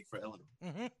 I'm waiting for Eleanor.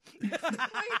 Mm-hmm.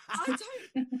 I don't...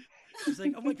 She's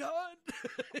like, oh my God.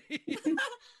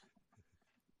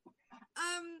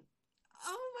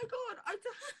 Oh my God.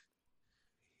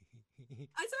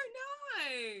 I don't know.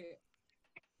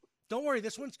 Don't worry,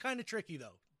 this one's kind of tricky,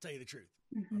 though. To tell you the truth,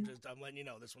 mm-hmm. I'm letting you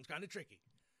know this one's kind of tricky.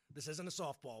 This isn't a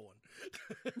softball one.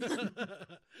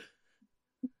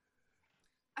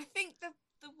 I think the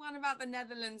one about the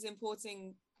Netherlands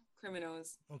importing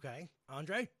criminals. Okay,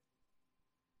 Andre.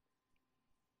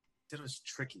 That was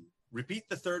tricky. Repeat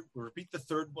the third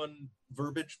one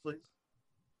verbiage, please.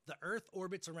 The Earth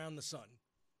orbits around the sun.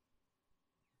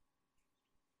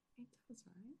 It does,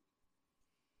 right?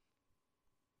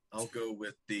 I'll go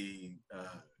with the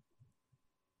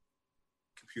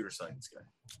computer science guy.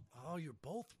 Oh, you're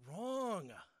both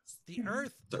wrong. The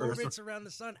Earth orbits around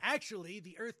the sun. Actually,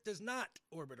 the Earth does not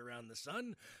orbit around the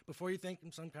sun. Before you think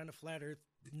I'm some kind of flat Earth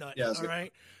nut. Yeah, all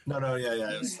right. No,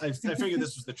 yeah. I figured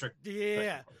this was the trick.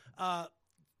 Yeah.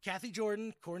 Kathy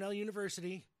Jordan, Cornell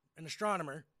University, an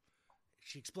astronomer.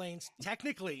 She explains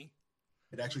technically.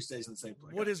 It actually stays in the same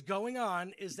place. What is going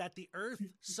on is that the Earth,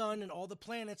 Sun, and all the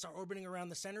planets are orbiting around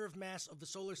the center of mass of the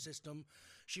solar system.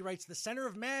 She writes, the center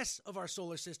of mass of our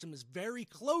solar system is very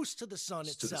close to the sun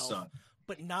itself,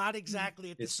 but not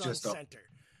exactly at the sun's center.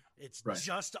 It's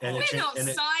just we're not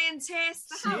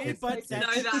scientists. How are we supposed to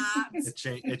know that?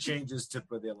 It changes to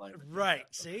the alignment. Right.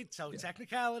 See? So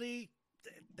technicality,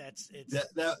 that's it.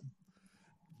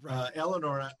 Right.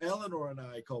 Eleanor and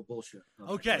I call bullshit.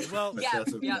 Okay, well, yeah.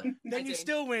 Then you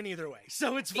still win either way,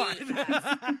 so it's fine.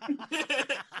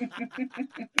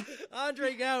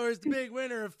 Andre Gower is the big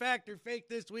winner of Fact or Fake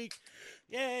this week.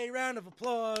 Yay! Round of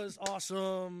applause.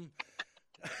 Awesome.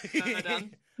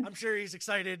 I'm sure he's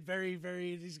excited. Very,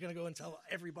 very. He's gonna go and tell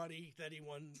everybody that he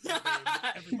won.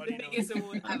 Everybody knows.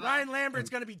 Ryan Lambert's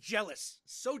gonna be jealous.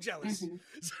 So jealous.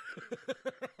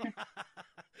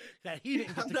 That he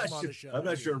didn't get to come on the show. I'm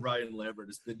not sure Ryan Lambert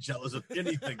has been jealous of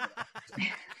anything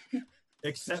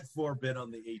except for been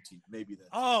on the 18th. Maybe that.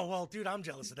 Oh, well, dude, I'm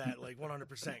jealous of that, like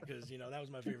 100%, because, that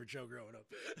was my favorite show growing up.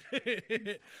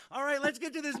 All right, let's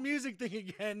get to this music thing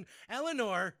again.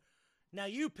 Eleanor, now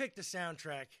you picked a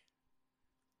soundtrack.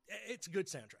 It's a good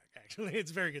soundtrack, actually.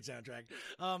 It's a very good soundtrack.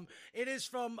 It is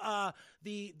from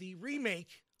the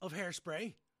remake of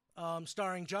Hairspray,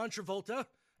 starring John Travolta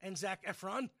and Zac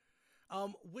Efron.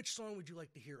 Which song would you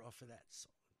like to hear off of that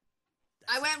song?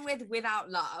 I went with Without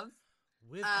Love.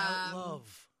 Without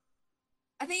Love.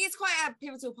 I think it's quite a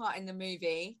pivotal part in the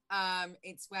movie.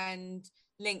 It's when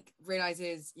Link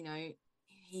realizes,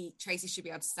 Tracy should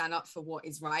be able to stand up for what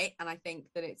is right. And I think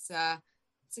that it's a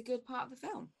good part of the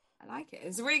film. I like it.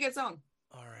 It's a really good song.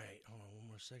 All right. Hold on one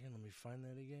more second. Let me find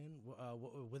that again.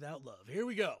 Without Love. Here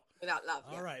we go. Without Love.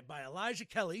 All right. By Elijah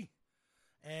Kelly.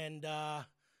 And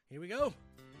here we go.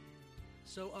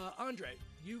 So, Andre,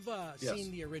 you've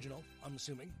seen the original, I'm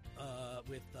assuming,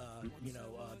 with,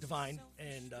 Divine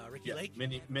and Ricky Lake.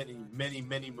 Many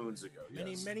moons ago,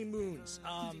 Many moons.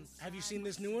 Have you seen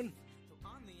this new one?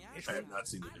 I have not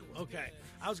seen the new one. Okay.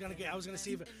 I was gonna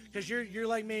see if, because you're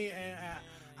like me, and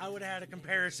I would have had a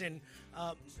comparison.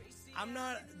 I'm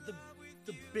not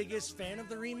the biggest fan of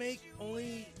the remake,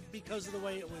 only because of the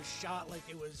way it was shot. Like,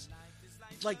 it was...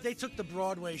 Like, they took the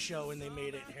Broadway show and they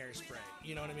made it Hairspray.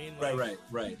 You know what I mean? Like,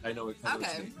 right. I know it.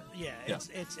 Okay. Yeah,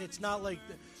 it's not like...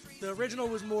 The original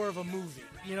was more of a movie.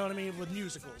 You know what I mean? With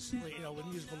musicals. With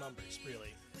musical numbers,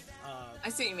 really. I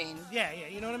see what you mean. Yeah,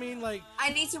 you know what I mean? Like... I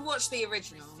need to watch the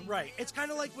original. Right. It's kind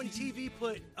of like when TV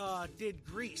did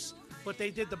Grease, but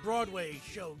they did the Broadway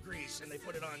show Grease, and they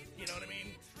put it on, you know what I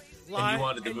mean? Live, and you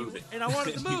wanted the movie. And I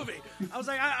wanted the movie. I was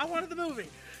like, I wanted the movie.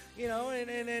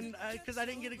 And because I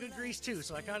didn't get a good Grease 2,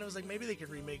 so I kind of was like, maybe they could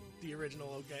remake the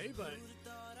original, okay? But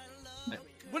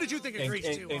what did you think of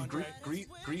Grease 2? And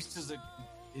Grease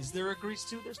is there a Grease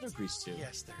 2? There's no Grease 2.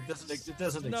 Yes, there is. It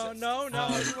doesn't exist. No.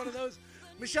 It's one of those.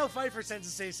 Michelle Pfeiffer tends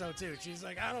to say so too. She's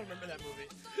like, I don't remember that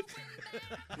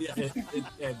movie.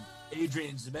 and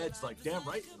Adrian Zemed's like, damn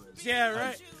right. Yeah,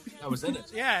 right. I was in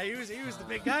it. Yeah, he was the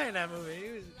big guy in that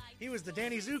movie. He was the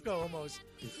Danny Zuko almost.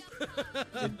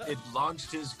 It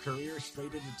launched his career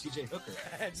straight into T.J. Hooker.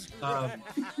 That's right.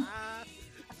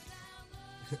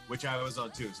 Which I was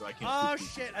on too, so I can't. Oh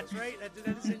shit, that's right.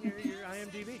 That is in your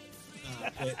IMDb.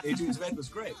 Adrian Zemed was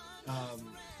great.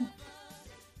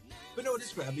 But no, it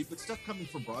is great. I mean, but stuff coming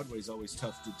from Broadway is always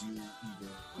tough to do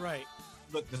either. Right.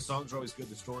 Look, the songs are always good.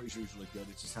 The story's usually good.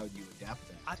 It's just how you adapt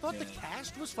that. I thought the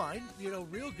cast was fine.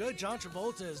 Real good. John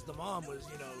Travolta as the mom was,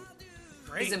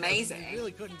 great. He's amazing. You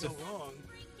really couldn't go wrong.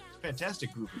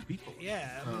 Fantastic group of people.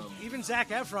 Yeah. Even Zac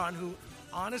Efron, who,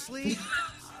 honestly,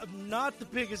 I'm not the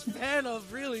biggest fan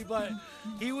of, really, but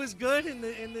he was good in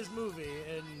this movie.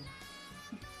 And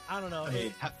I don't know. I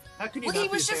mean, how can you well, not he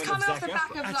was be a just fan coming of off the Zac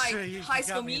back Efron? of, like, High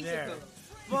School Musical.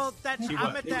 Well,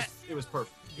 I'm at that. It was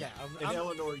perfect. Yeah. And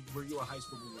Eleanor, were you a High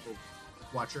School Musical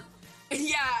watcher?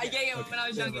 Yeah, okay. When I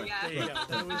was younger, yeah.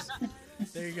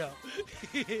 There you go.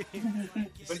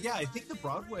 But yeah, I think the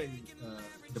Broadway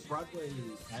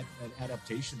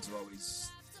adaptations are always,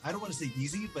 I don't want to say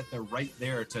easy, but they're right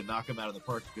there to knock them out of the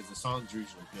park because the songs are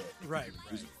usually good. Right.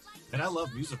 And I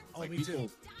love musicals. Oh, me too.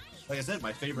 Like I said,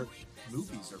 my favorite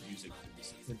movies are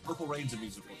musicals. And Purple Rain's a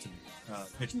musical to me.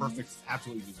 Pitch Perfect's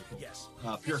absolutely musical. Yes.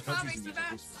 Pure Country's a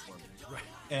musical. Right.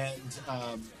 And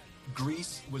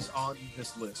Grease was on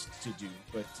this list to do,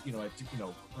 but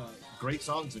great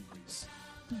songs in Grease,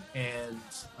 and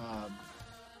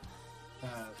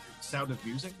Sound of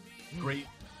Music, great.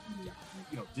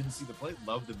 You know, didn't see the play,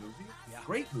 loved the movie. Yeah.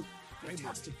 Great movie,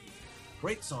 fantastic movie,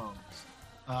 great songs,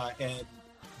 and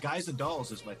Guys and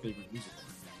Dolls is my favorite musical.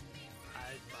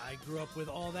 I grew up with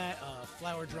all that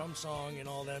Flower Drum Song and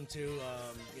all them too.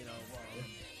 You know,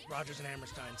 Rodgers and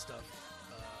Hammerstein stuff.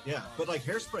 Yeah, but like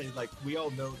Hairspray, like we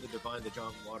all know the Divine, the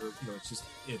John Waters. You know, it's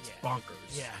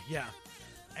bonkers. Yeah.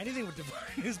 Anything with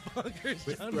Divine is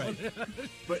bonkers, John. Right.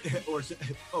 But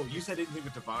you said anything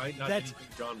with Divine, not anything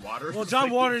John Waters. Well, John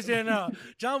Waters, no.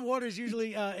 John Waters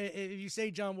usually, if you say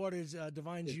John Waters,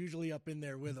 Divine's usually up in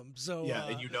there with him. So yeah,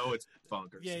 and you know it's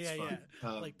bonkers. Yeah.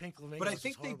 Like Pink Flamingos. But I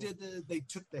think they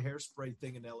took the Hairspray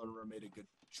thing, and Eleanor made a good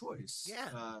choice.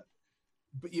 Yeah.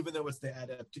 But even though it's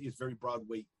it's very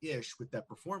Broadway-ish with that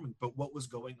performance, but what was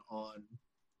going on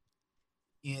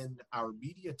in our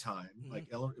media time, like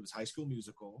Eleanor, it was High School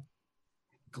Musical,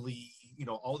 Glee, you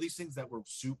know, all these things that were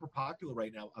super popular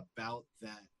right now about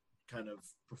that kind of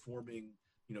performing,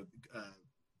 you know,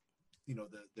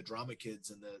 the drama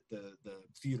kids and the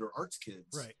theater arts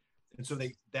kids, right? And so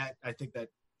I think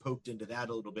that poked into that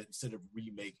a little bit instead of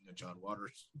remaking a John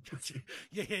Waters.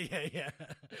 yeah.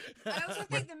 I also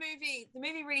think the movie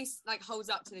really like holds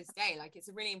up to this day. Like it's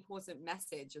a really important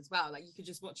message as well. Like you could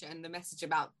just watch it, and the message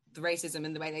about the racism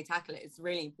and the way they tackle it is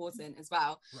really important as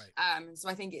well. Right. So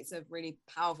I think it's a really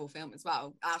powerful film as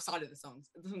well. Outside of the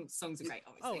songs are great,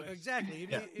 obviously. Oh, exactly.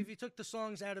 If you took the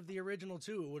songs out of the original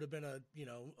too, it would have been a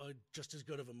just as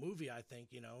good of a movie, I think.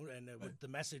 You know, and the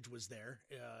message was there.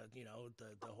 You know,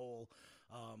 the whole.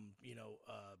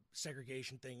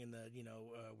 Segregation thing in the,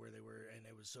 where they were, and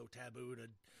it was so taboo to,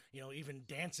 even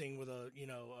dancing with a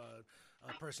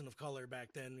person of color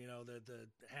back then, the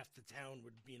half the town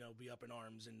would, be up in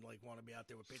arms and like want to be out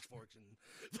there with pitchforks and,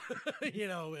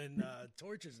 and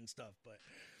torches and stuff. But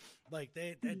like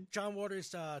John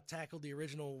Waters tackled the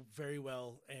original very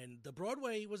well, and the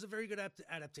Broadway was a very good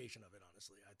adaptation of it,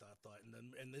 honestly. I thought,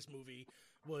 and this movie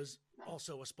was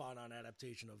also a spot-on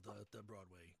adaptation of the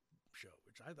Broadway show,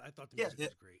 which I thought the music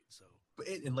was great. So,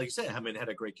 and like you said, I mean, it had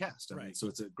a great cast. I mean, so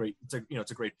it's a great pick.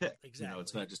 Exactly. You know,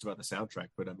 it's not just about the soundtrack,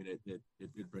 but I mean, it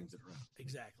brings it around.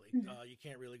 Exactly. You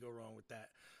can't really go wrong with that.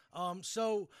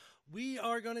 So we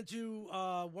are going to do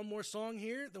one more song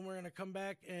here. Then we're going to come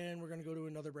back and we're going to go to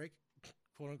another break,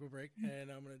 quote unquote break. And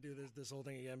I'm going to do this whole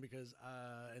thing again because,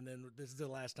 and then this is the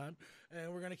last time.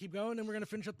 And we're going to keep going and we're going to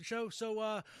finish up the show.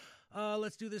 So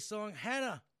let's do this song.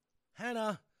 Hannah.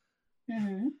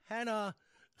 Mm-hmm. Hannah.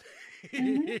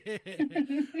 I'm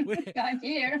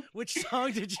here. Which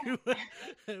song did you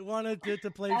want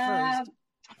to play first?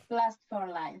 Lust for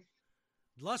Life.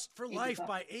 Lust for Life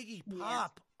by Iggy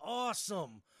Pop. Yes.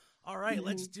 Awesome. All right,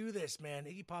 let's do this, man.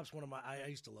 Iggy Pop's one of my... I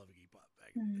used to love Iggy Pop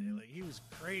back in the day. Like, he was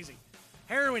crazy.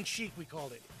 Heroin chic, we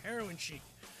called it. Heroin chic.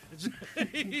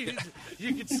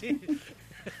 You can see...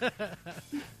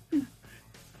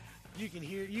 you can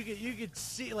hear... You could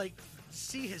see, like...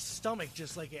 see his stomach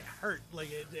just like it hurt, like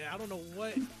I don't know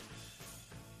what,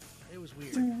 it was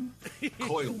weird.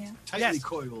 Coiled. Tightly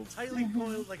coiled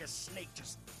like a snake,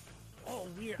 just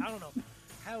weird. I don't know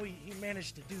how he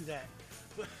managed to do that.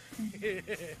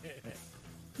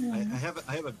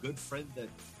 I have a good friend that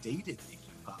dated Iggy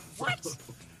Pop. What?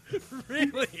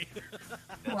 Really?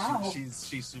 Wow.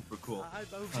 She's super cool.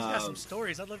 She's got some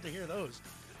stories. I'd love to hear those.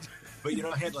 But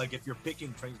I had, like, if you're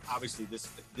picking trains, obviously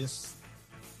this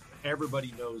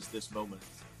everybody knows this moment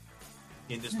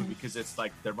in this movie because it's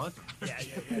like their montage. Yeah.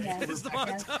 It's the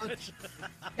montage.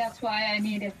 That's why I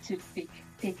needed to pick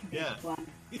this one.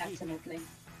 Absolutely.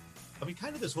 I mean,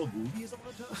 kind of this whole movie is a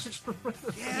montage.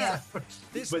 Yeah. But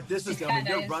this is, I mean,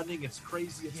 they're running. It's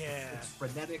crazy. It's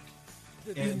frenetic.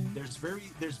 And there's very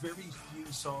few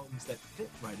songs that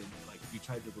fit right in there. Like if you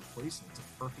tried to replace it, it's a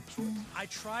perfect choice. I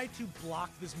tried to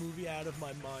block this movie out of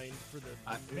my mind for the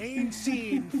main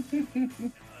scene.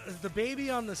 The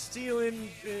baby on the ceiling.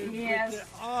 Yes.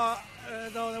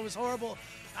 No, that was horrible.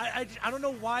 I don't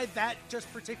know why that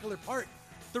just particular part.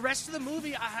 The rest of the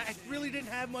movie, I really didn't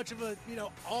have much of a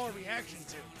awe reaction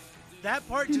to. That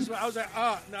part just, I was like,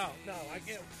 oh no, I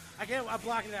can't. I'm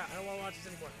blocking it out. I don't want to watch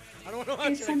this anymore. I don't want to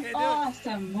watch it's it. I can't an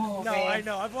awesome movie. No, I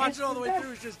know. I've watched it all the way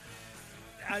through. It's just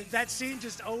that scene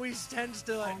just always tends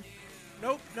to like.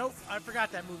 Nope. I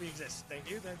forgot that movie exists.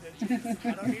 Thank you.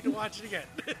 I don't need to watch it again.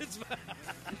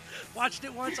 Watched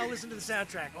it once. I'll listen to the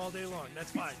soundtrack all day long.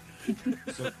 That's fine.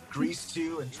 So Grease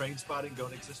 2 and Trainspotting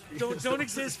don't exist for you? Don't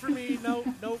exist for me. Nope.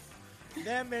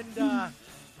 Them and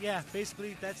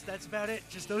basically that's about it.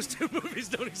 Just those two movies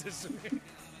don't exist for me.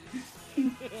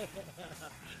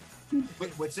 But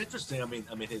what's interesting, I mean,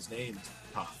 his name's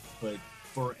Pop, but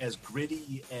for as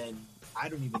gritty and I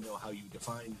don't even know how you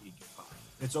define Iggy Pop.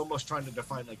 it's almost trying to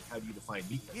define, like, how do you define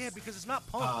Meatloaf? Yeah, because it's not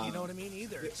punk, you know what I mean,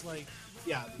 either. It's like...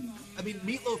 Yeah, I mean,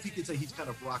 Meatloaf, you could say he's kind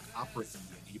of rock opera.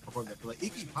 He performed that. But like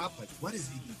Iggy Pop, like, what is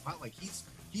Iggy Pop? Like, he's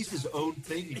his own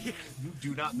thing. And you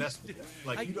do not mess with him.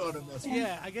 Like, you don't mess with him.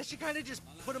 Yeah, I guess you kind of just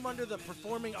put him under the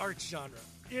performing arts genre.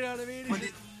 You know what I mean?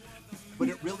 But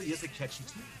it really is a catchy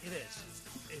tune. It is.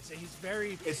 He's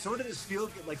very... It sort of just feels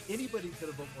like anybody could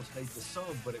have almost made the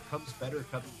song, but it comes better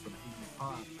coming from Iggy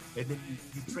Pop. And then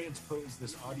you transpose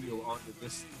this audio onto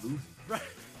this movie. Right.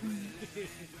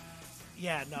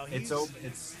 Yeah, no, it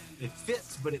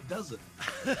fits, but it doesn't.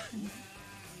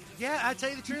 Yeah, I tell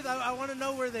you the truth, I want to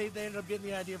know where they ended up getting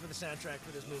the idea for the soundtrack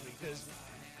for this movie, because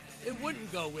it wouldn't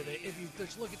go with it if you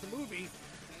just look at the movie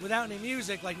without any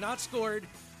music, like not scored,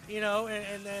 you know,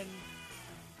 and then...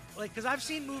 Like, because I've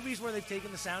seen movies where they've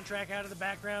taken the soundtrack out of the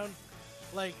background,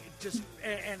 like, just,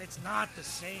 and it's not the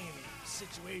same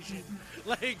situation.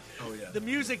 Like, the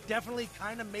music definitely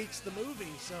kind of makes the movie,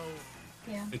 so,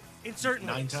 in certain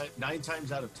ways. 9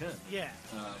 times out of 10. Yeah.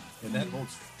 And that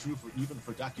holds true even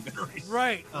for documentaries.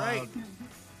 Right.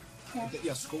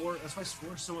 Yeah, score, that's why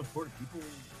score is so important.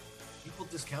 People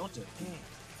discount it.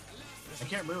 I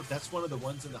can't remember if that's one of the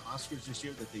ones in the Oscars this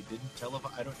year that they didn't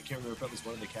televise. I can't remember if that was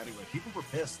one of the categories. People were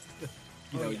pissed.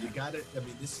 You got it. I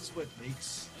mean, this is what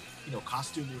makes,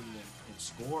 costuming and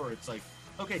score. It's like,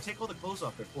 okay, take all the clothes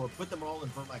off it, or put them all in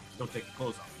burlap. Don't take the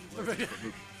clothes off. But,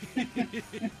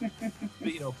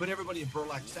 put everybody in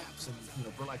burlap sacks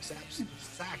and burlap sacks and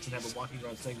have them walking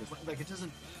around saying this. Like, it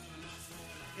doesn't.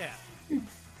 Yeah.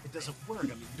 It doesn't work. I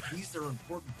mean, these are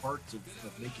important parts of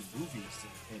making movies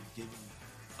and giving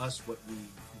us what we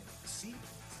see.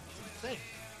 It's insane.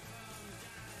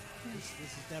 This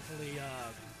is definitely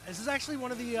this is actually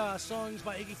one of the songs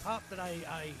by Iggy Pop that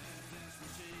I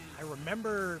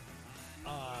remember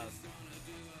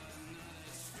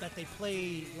that they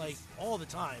play like all the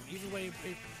time,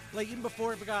 even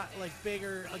before it got like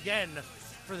bigger again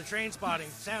for the Trainspotting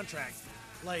soundtrack.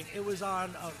 Like, it was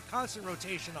on a constant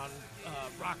rotation on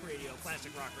rock radio,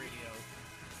 classic rock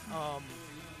radio.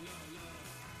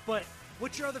 But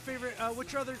what's your other favorite?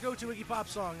 What's your other go-to Iggy Pop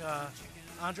song,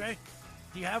 Andre?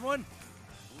 Do you have one?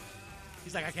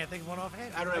 He's like, I can't think of one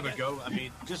offhand. I don't have a go. I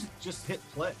mean, just hit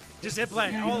play. Just hit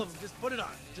play. All of them. Just put it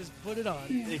on. Just put it on.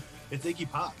 It's Iggy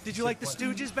Pop. Did you like the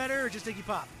Stooges better or just Iggy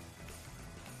Pop?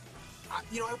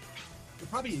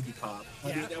 Probably Iggy Pop.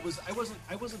 I mean,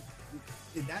 I wasn't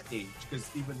in that age, because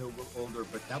even though we're older,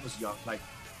 but that was young. Like,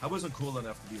 I wasn't cool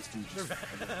enough to be a Stooges.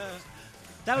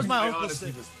 That was my uncle's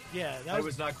thing. I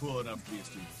was not cool enough to be a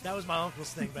Stooges. That was my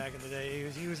uncle's thing back in the day.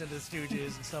 He was into the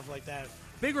Stooges and stuff like that.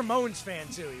 Big Ramones fan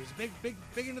too. He was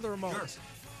big into the Ramones. Sure.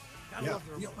 I love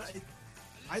the Ramones.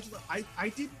 I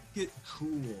didn't get cool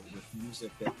with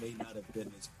music that may not have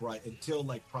been as bright until,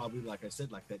 like, probably, like I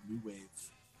said, like that new wave,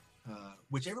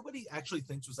 which everybody actually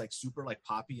thinks was like super like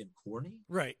poppy and corny,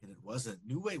 right? And it wasn't.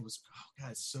 New wave was, oh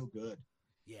god, it's so good.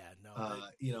 Yeah, no.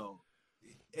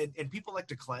 And people like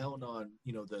to clown on,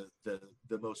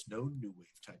 the most known new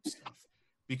wave type stuff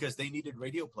because they needed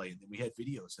radio play, and then we had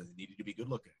videos, and they needed to be good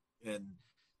looking. And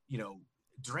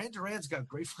Duran Duran's got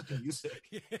great fucking music.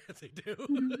 Yeah, they do.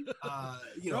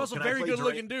 They're also very good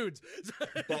looking dudes.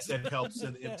 that helps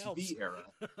in the MTV era.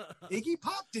 Iggy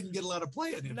Pop didn't get a lot of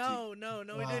play in MTV. No,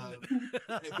 he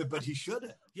didn't. But he should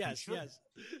have. Yes.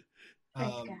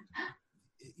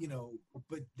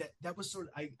 But that was sort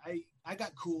of, I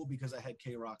got cool because I had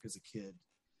K-Rock as a kid,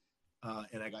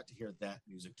 and I got to hear that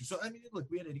music too. So I mean, look,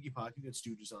 we had Iggy Pop, we had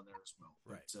Stooges on there as well,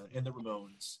 right? And the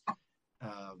Ramones,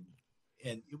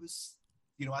 and it was,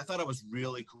 I thought I was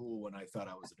really cool when I thought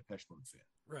I was a Depeche Mode fan.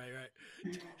 Right.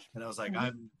 And I was like,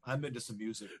 I'm into some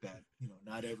music that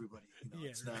not everybody,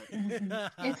 it's not.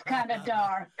 It's kind of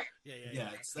dark. Yeah.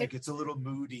 It's like it's a little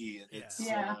moody, and it's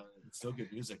still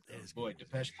good music. Boy,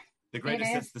 Depeche. The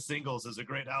Greatest Hits, the singles, is a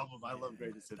great album. I love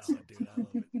Greatest Hits. Dude, I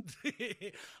love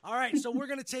it. All right, so we're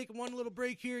going to take one little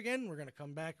break here again. We're going to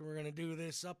come back and we're going to do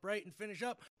this upright and finish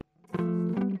up.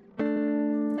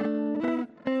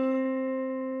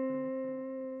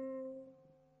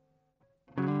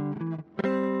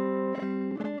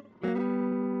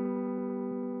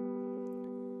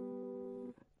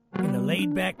 In the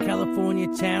laid-back California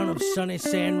town of sunny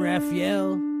San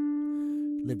Rafael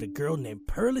lived a girl named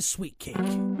Pearly Sweetcake.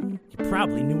 You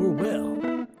probably knew her well.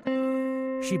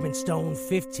 She'd been stoned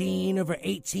 15 of her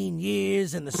 18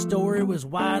 years, and the story was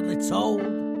widely told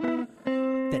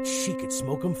that she could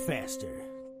smoke 'em faster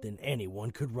than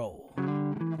anyone could roll.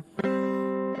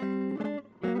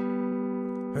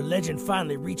 Her legend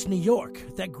finally reached New York,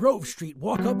 that Grove Street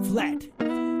walk-up flat,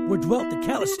 where dwelt the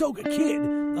Calistoga Kid,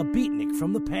 a beatnik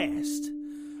from the past.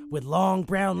 With long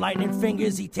brown lightning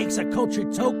fingers, he takes a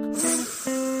cultured toke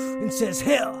and says,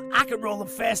 hell, I can roll 'em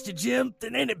faster, Jim,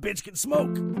 than any bitch can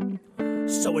smoke.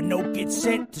 So a note gets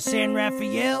sent to San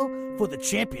Rafael for the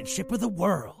championship of the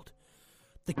world.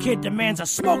 The kid demands a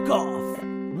smoke-off.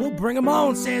 We'll bring him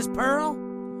on, says Pearl.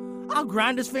 I'll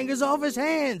grind his fingers off his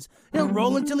hands. He'll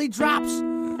roll until he drops.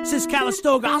 Says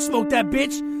Calistoga, I'll smoke that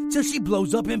bitch till she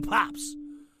blows up and pops.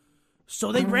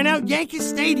 So they rent out Yankee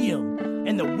Stadium,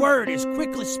 and the word is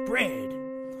quickly spread.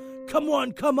 Come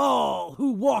one, come all,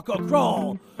 who walk or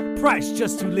crawl, price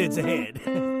just 2 lids ahead.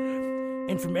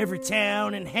 And from every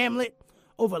town and hamlet,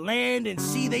 over land and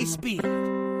sea they speed.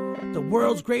 The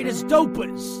world's greatest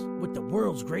dopers with the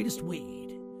world's greatest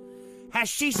weed.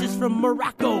 Hashishes from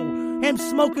Morocco, hemp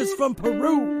smokers from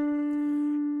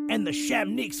Peru, and the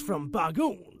Shamniks from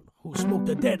Bagoon, who smoke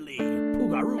the deadly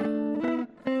Pugaru.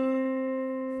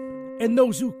 And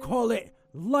those who call it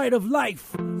light of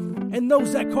life, and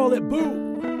those that call it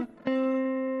boo.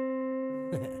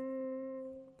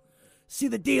 See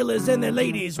the dealers and their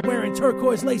ladies wearing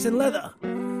turquoise lace and leather.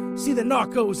 See the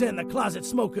narcos and the closet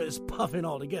smokers puffing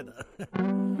all together.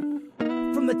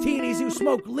 From the teenies who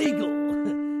smoke legal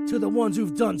to the ones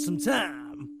who've done some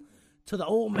time, to the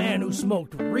old man who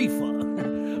smoked reefer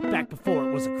back before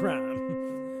it was a crime.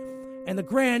 And the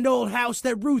grand old house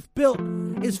that Ruth built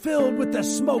is filled with the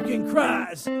smoking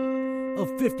cries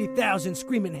of 50,000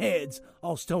 screaming heads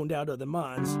all stoned out of their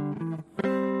minds.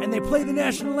 And they play the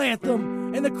national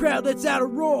anthem and the crowd lets out a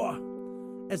roar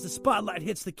as the spotlight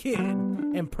hits the kid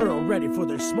and Pearl ready for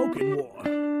their smoking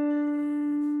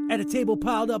war. At a table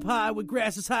piled up high with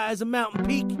grass as high as a mountain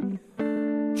peak,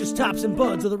 just tops and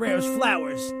buds of the rarest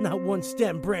flowers, not one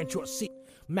stem, branch, or seed.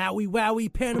 Maui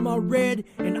Wowie, Panama Red,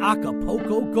 and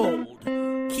Acapulco Gold.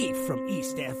 Keef from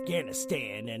East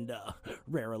Afghanistan and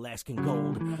rare Alaskan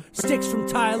gold. Sticks from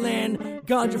Thailand,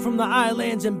 ganja from the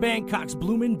islands, and Bangkok's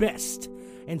blooming best.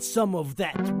 And some of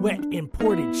that wet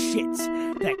imported shit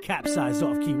that capsized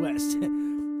off Key West.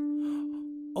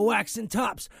 Oaxacan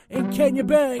tops and Kenya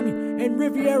Bang and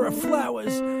Riviera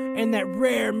flowers and that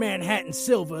rare Manhattan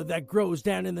silver that grows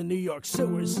down in the New York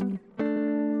sewers.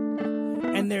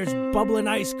 And there's bubbling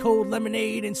ice cold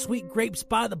lemonade and sweet grapes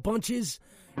by the bunches.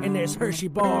 And there's Hershey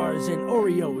bars and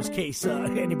Oreos in case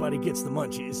anybody gets the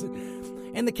munchies.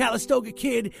 And the Calistoga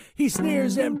kid, he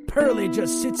sneers and Pearly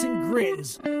just sits and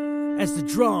grins as the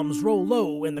drums roll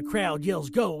low and the crowd yells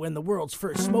go and the world's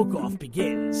first smoke-off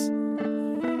begins.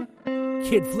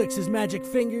 Kid flicks his magic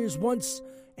fingers once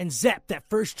and zap, that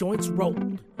first joint's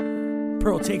rolled.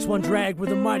 Pearl takes one drag with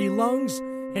the mighty lungs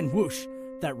and whoosh,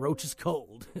 that roach is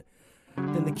cold.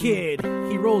 Then the kid,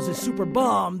 he rolls his super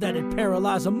bomb that'd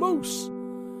paralyze a moose.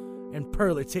 And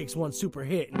Pearly takes one super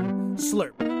hit and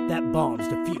slurp, that bomb's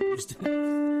diffused.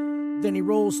 Then he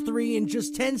rolls 3 in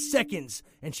just 10 seconds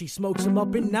and she smokes him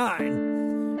up in 9.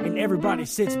 And everybody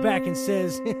sits back and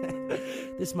says,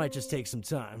 this might just take some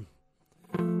time.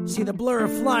 See the blur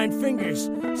of flying fingers,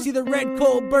 see the red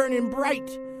coal burning bright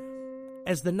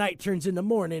as the night turns into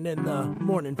morning and the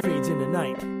morning fades into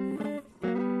night.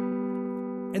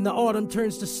 And the autumn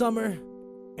turns to summer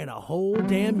and a whole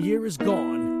damn year is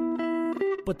gone.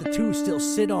 But the two still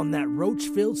sit on that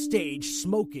roach-filled stage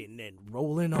smoking and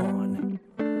rolling on.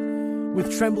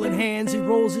 With trembling hands he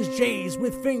rolls his J's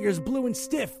with fingers blue and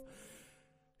stiff.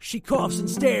 She coughs and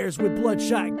stares with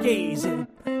bloodshot gaze and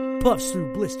puffs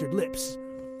through blistered lips.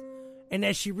 And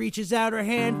as she reaches out her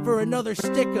hand for another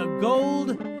stick of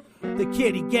gold, the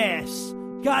kid he gasps,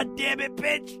 God damn it,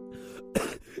 bitch!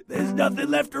 There's nothing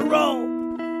left to roll!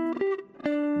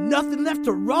 Nothing left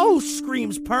to roll,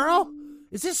 screams Pearl.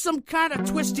 Is this some kind of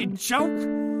twisted joke?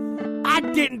 I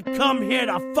didn't come here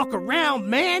to fuck around,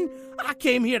 man. I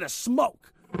came here to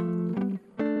smoke.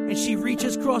 And she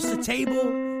reaches across the table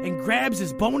and grabs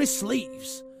his bony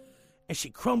sleeves. And she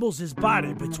crumbles his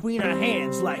body between her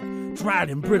hands like dried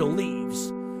and brittle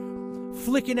leaves,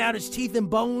 flicking out his teeth and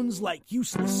bones like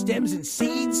useless stems and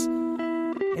seeds.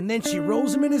 And then she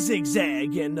rolls him in a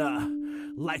zigzag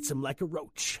and lights him like a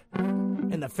roach.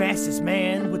 And the fastest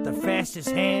man with the fastest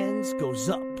hands goes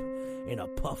up in a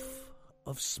puff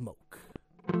of smoke.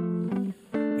 In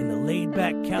the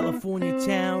laid-back California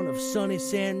town of sunny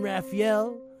San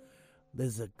Rafael,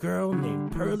 there's a girl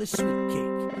named Pearly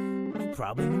Sweetcake. You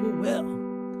probably knew her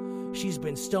well. She's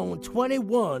been stoned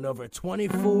 21 over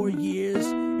 24 years,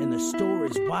 and the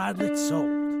story's widely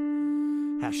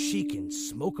told how she can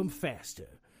smoke 'em faster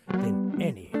than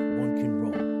anyone can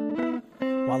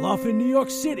roll. While off in New York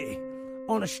City,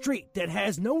 on a street that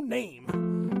has no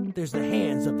name, there's the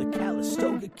hands of the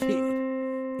Calistoga Kid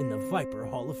in the Viper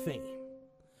Hall of Fame.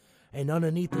 And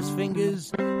underneath his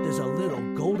fingers, there's a little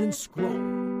golden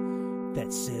scroll.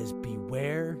 that says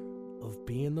beware of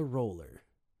being the roller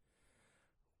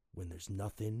when there's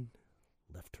nothing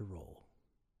left to roll.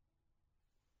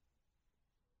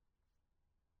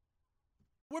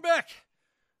 We're back,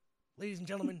 ladies and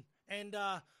gentlemen, and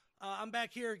I'm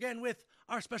back here again with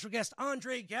our special guest,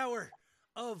 Andre Gower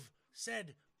of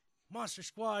said Monster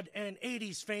Squad and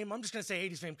 80s fame. I'm just going to say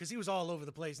 80s fame because he was all over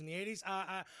the place in the 80s.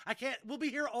 I can't, we'll be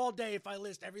here all day if I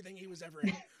list everything he was ever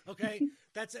in, okay?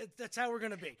 That's how we're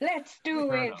going to be. Let's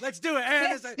do it. Let's do it.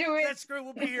 And Let's do it. That's great.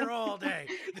 We'll be here all day.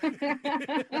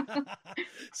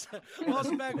 So,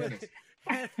 also back with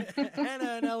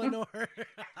Hannah and Eleanor.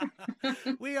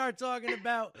 We are talking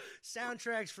about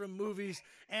soundtracks from movies,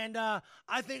 and I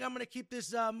think I'm going to keep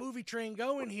this movie train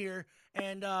going here,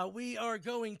 and we are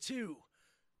going to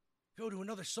go to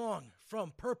another song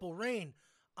from Purple Rain.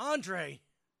 Andre.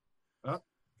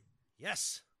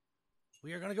 Yes.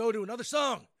 We are going to go to another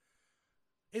song.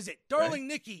 Is it Darling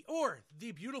Nikki or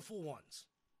The Beautiful Ones?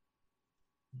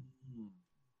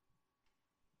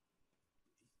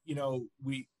 You know,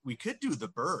 we could do The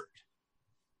Bird.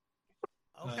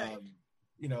 Okay.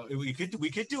 You know, we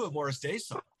could do a Morris Day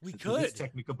song. We could. It's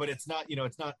technical, but it's not. You know,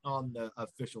 it's not on the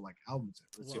official like albums.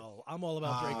 Well, I'm all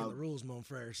about breaking the rules, Mon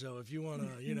Frere. So if you want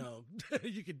to, you know,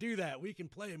 you could do that. We can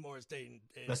play Morris Day.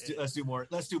 Let's do Morris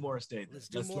Day. Let's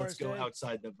go Day.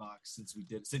 outside the box since you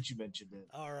mentioned it.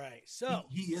 All right. So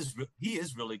he is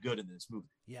really good in this movie.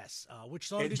 Yes. Which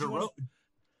song did you want?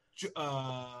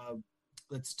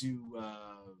 Let's do.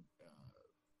 I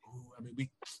mean,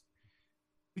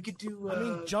 we could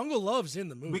do. Jungle Love's in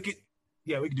the movie. We could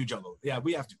do Jungle. Yeah,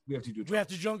 we have to do Jungle. We have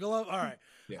to Jungle Love. All right.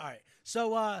 Yeah. All right.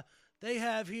 So they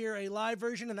have here a live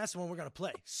version, and that's the one we're gonna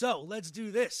play. So let's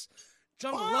do this.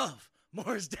 Jungle Love,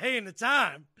 Morris Day and the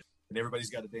Time. And everybody's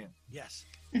got to dance. Yes.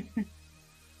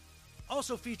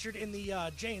 Also featured in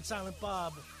the Jay and Silent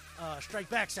Bob Strike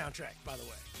Back soundtrack, by the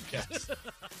way. Yes.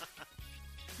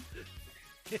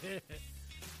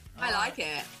 I like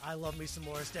it. I love me some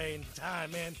Morris Day and the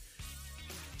Time, man.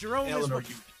 Jerome Eleanor,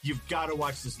 you've got to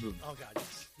watch this movie. Oh, God,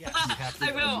 yes.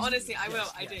 I will, honestly, I will.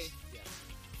 I do. Yes.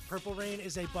 Purple Rain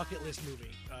is a bucket list movie.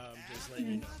 Just letting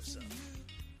you know. So.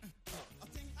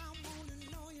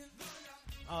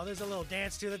 Oh, there's a little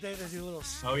dance to it. They do a little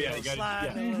you got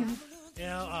slide. to, you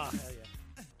know, oh, hell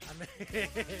yeah.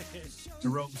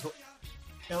 Jerome,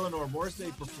 Eleanor, Morris Day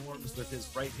performs with his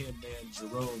right-hand man,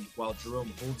 Jerome, while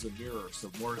Jerome holds a mirror so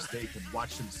Morris Day can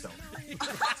watch himself.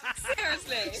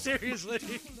 Seriously.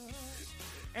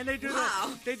 And they do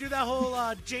that whole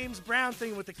James Brown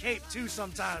thing with the cape too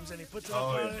sometimes, and he puts it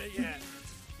up on it.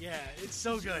 Yeah, it's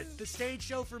so good. The stage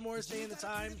show for Morris Day and the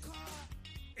Time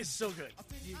is so good.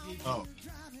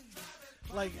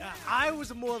 Like, I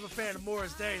was more of a fan of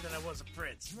Morris Day than I was of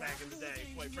Prince back in the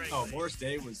day, quite frankly. Oh, Morris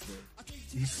Day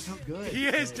he's so good. He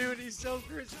is, dude. He's so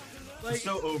good. Like, it's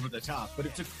so over the top, but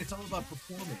it's all about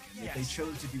performing. And if they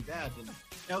chose to do that, then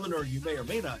Eleanor, you may or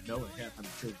may not know, I'm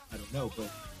sure, I don't know,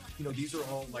 but, you know, these are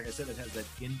all, like I said, it has that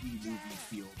indie movie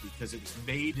feel because it was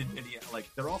made in Minneapolis. Like,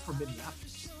 they're all from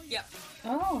Minneapolis. Yep.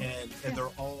 Oh. And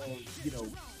they're all, you know,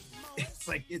 it's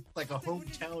like a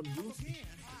hometown movie.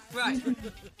 Right.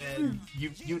 And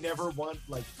you never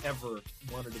ever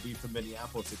wanted to be from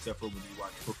Minneapolis except for when you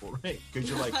watch Purple Rain, because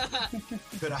you're like,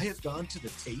 could I have gone to the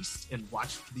Taste and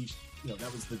watched these? You know, that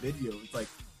was the video. It's like,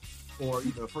 or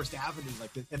you know, First Avenue,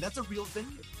 like that, and that's a real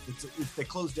venue. They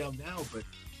closed down now, but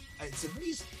it's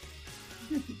amazing.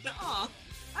 Oh,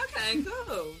 okay,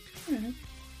 cool.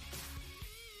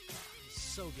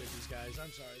 So good, these guys.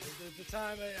 I'm sorry. The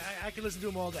time I could listen to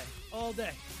them all day.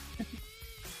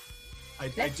 I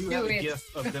do have a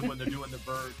gif of them when they're doing the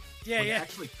bird.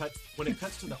 When it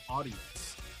cuts to the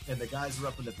audience and the guys are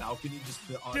up in the balcony, just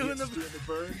the audience doing the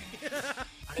bird.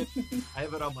 I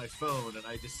have it on my phone, and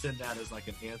I just send that as like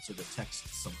an answer to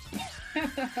text sometimes.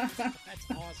 That's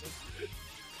awesome.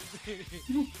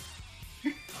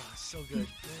 Oh, so good.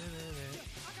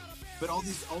 But all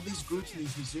these groups and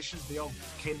these musicians, they all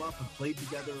came up and played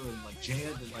together and like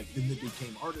jammed, and like then they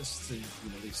became artists, and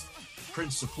you know, these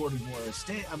Prince supported Morris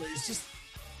Day. I mean, it's just,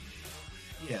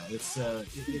 it's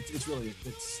really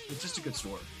just a good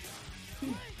story.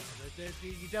 You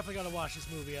definitely got to watch this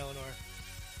movie, Eleanor.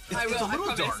 I will. It's a little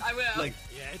I promise. dark. I will. Like,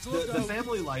 it's a little the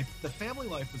family life. The family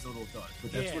life is a little dark,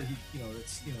 but that's where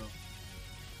it's. I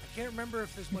can't remember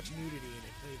if there's much nudity in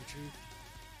it. To tell you the truth.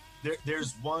 There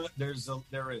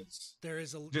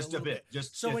is just a bit.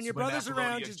 Just so when your brother's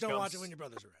around, just don't watch it when your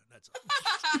brother's around. That's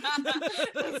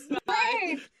all.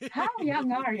 Right. How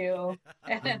young are you?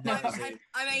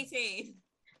 I'm 18.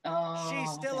 Oh,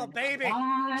 she's still a baby.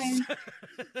 Fine.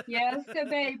 Yes, the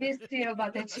baby still,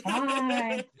 but it's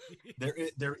fine.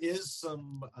 There is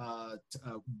some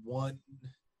one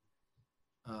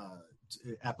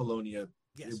Apollonia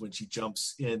Yes. when she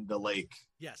jumps in the lake.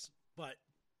 Yes, but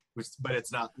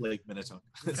it's not Lake Minnetonka.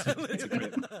 It's a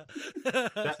great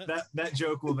that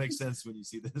joke will make sense when you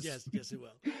see this. Yes, it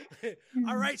will.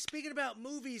 All right. Speaking about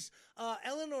movies,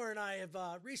 Eleanor and I have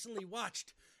recently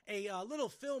watched a little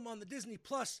film on the Disney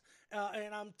Plus,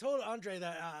 and I'm told Andre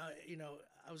that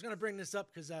I was going to bring this up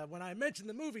because when I mentioned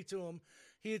the movie to him,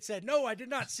 he had said, "No, I did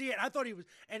not see it." I thought he was,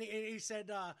 and he said,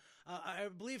 I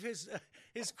believe his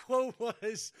quote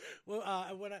was, when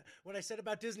I said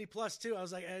about Disney Plus too, I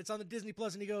was like, "It's on the Disney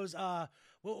Plus," and he goes,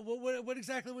 "What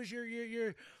exactly was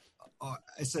your?"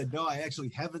 I said, "No, I actually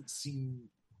haven't seen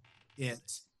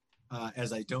it."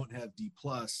 As I don't have D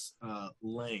plus,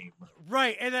 lame.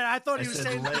 Right, and then I thought he was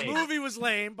saying lame. the movie was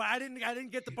lame, but I didn't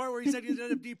get the part where he said he didn't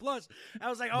have D plus. I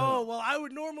was like, oh, well, I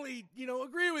would normally,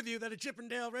 agree with you that a Chip and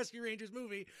Dale Rescue Rangers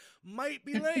movie might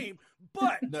be lame,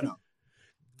 but no,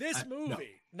 this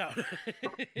movie, no.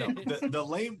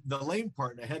 The lame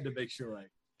part, and I had to make sure I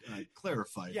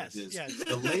clarified yes.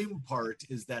 The lame part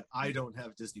is that I don't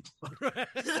have Disney Plus.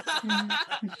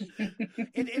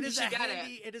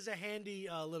 it is a handy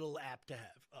little app to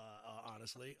have,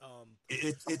 honestly.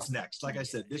 It's next. Like I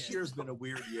said, this year's been a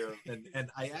weird year,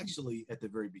 and I actually at the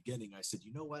very beginning I said,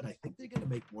 you know what? I think they're going to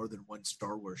make more than one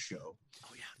Star Wars show.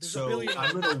 Oh yeah, so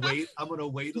I'm going to wait. I'm going to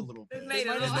wait a little bit. They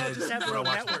might as well just have their own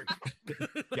network.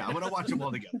 Yeah, I'm going to watch them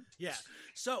all together. Yeah.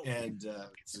 So this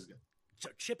is good. So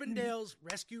Chip and Dale's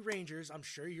Rescue Rangers, I'm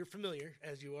sure you're familiar,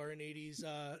 as you are an 80s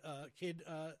kid,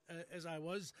 as I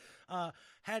was,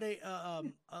 had a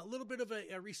little bit of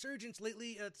a resurgence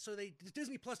lately. So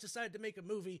Disney Plus decided to make a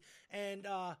movie, and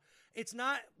it's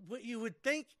not what you would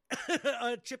think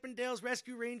a Chip and Dale's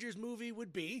Rescue Rangers movie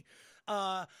would be.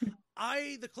 The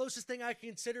closest thing I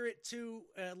consider it to,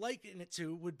 liken it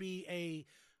to, would be a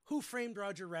Who Framed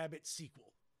Roger Rabbit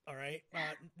sequel. All right,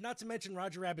 not to mention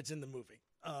Roger Rabbit's in the movie.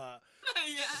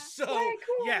 Yeah. So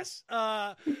cool. Yes,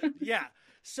 yeah.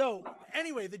 So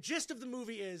anyway, the gist of the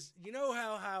movie is,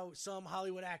 how some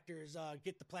Hollywood actors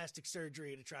get the plastic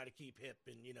surgery to try to keep hip,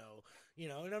 and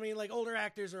and I mean, like older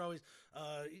actors are always,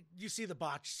 you see the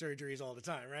botched surgeries all the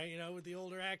time, right? With the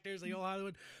older actors, like old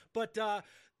Hollywood. But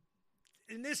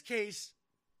in this case,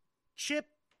 Chip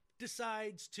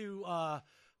decides to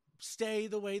stay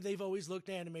the way they've always looked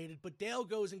animated, but Dale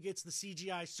goes and gets the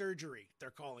CGI surgery, they're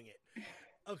calling it.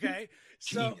 Okay.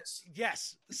 So Genius.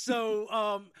 yes. So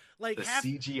the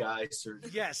CGI surgery.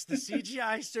 Yes, the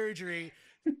CGI surgery.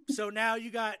 So now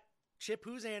you got Chip,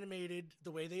 who's animated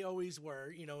the way they always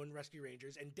were, in Rescue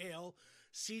Rangers, and Dale,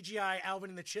 CGI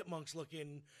Alvin and the Chipmunks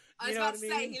looking. I was about to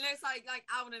say, he looks like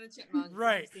Alvin and the Chipmunks.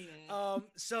 Right.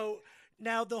 So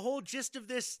now the whole gist of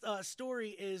this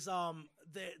story is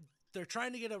that they're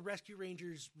trying to get a Rescue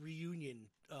Rangers reunion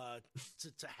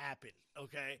to happen.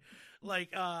 Okay,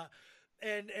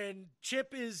 and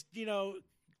Chip is,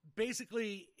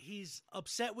 basically he's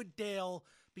upset with Dale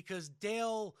because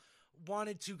Dale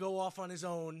wanted to go off on his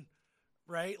own,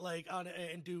 right?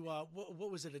 And do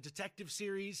what was it? A detective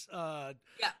series?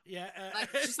 Yeah.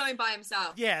 Just something by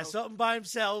himself. Yeah, something by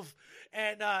himself.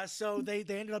 And so they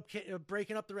ended up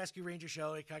breaking up the Rescue Ranger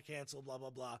show. It got canceled. Blah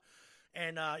blah blah.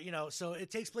 And so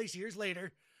it takes place years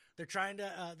later. They're trying to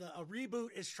a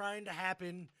reboot is trying to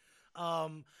happen,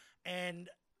 and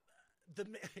the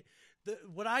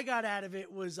what I got out of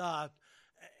it was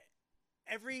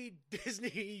every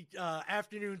Disney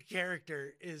afternoon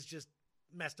character is just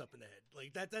messed up in the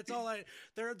head. That's all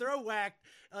they're a whacked.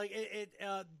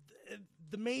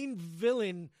 The main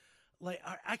villain,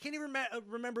 I can't even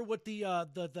remember what the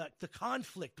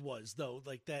conflict was though.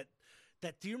 That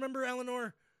do you remember,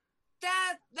 Eleanor?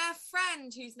 Their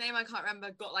friend, whose name I can't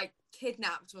remember, got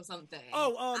kidnapped or something.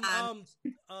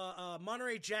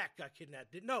 Monterey Jack got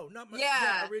kidnapped. No, not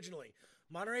originally.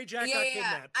 Monterey Jack got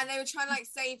kidnapped. And they were trying to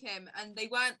save him, and they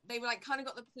were kind of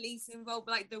got the police involved,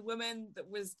 but the woman that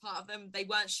was part of them, they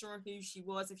weren't sure who she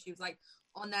was, if she was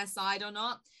on their side or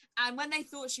not. And when they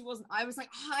thought she wasn't, I was like,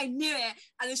 oh, I knew it.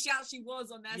 And then she actually was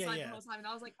on their side the whole time, and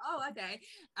I was like, oh, okay.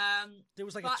 There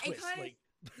was a twist.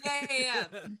 Yeah.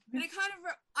 But it kind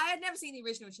of, I had never seen the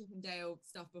original Chip and Dale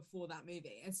stuff before that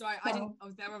movie, and so I didn't.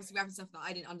 There were obviously stuff that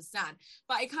I didn't understand.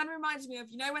 But it kind of reminds me of,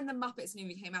 when the Muppets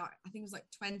movie came out, I think it was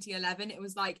 2011. It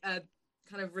was a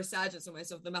kind of resurgence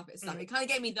almost of the Muppet stuff. It kind of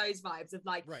gave me those vibes of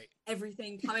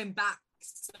everything coming back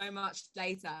so much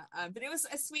later. But it was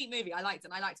a sweet movie. I liked it.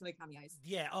 And I liked all the cameos.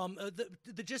 Yeah.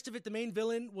 The gist of it, the main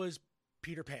villain was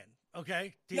Peter Pan.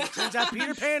 Okay, it turns out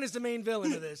Peter Pan is the main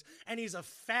villain of this, and he's a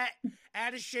fat,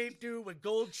 out of shape dude with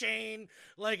gold chain,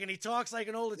 and he talks like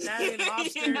an old Italian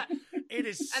mobster. Yeah. It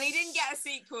is, and he didn't get a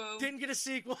sequel. Didn't get a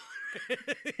sequel.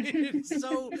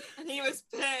 So, and he was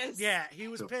pissed. Yeah, he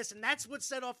was pissed, and that's what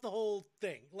set off the whole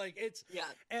thing.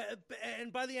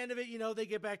 And by the end of it, they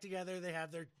get back together. They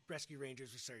have their Rescue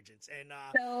Rangers resurgence, and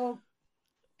so.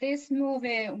 This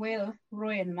movie will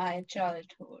ruin my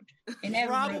childhood in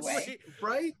every way.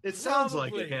 Right? It sounds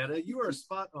like it, Hannah. You are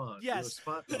spot on. Yes.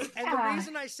 Spot on. And the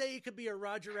reason I say it could be a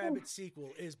Roger Rabbit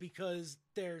sequel is because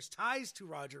there's ties to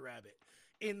Roger Rabbit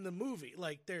in the movie.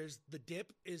 There's the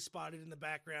dip is spotted in the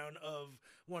background of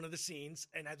one of the scenes,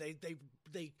 and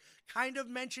they kind of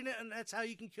mention it, and that's how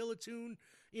you can kill a tune.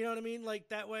 You know what I mean?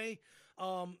 That way.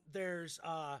 There's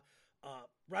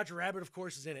Roger Rabbit, of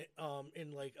course, is in it.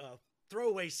 In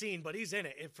throwaway scene, but he's in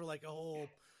it for a whole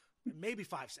maybe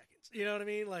 5 seconds. You know what I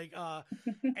mean?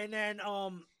 And then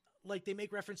they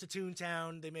make reference to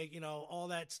Toontown. They make all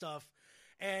that stuff,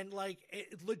 and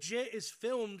it legit is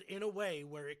filmed in a way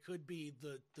where it could be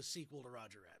the sequel to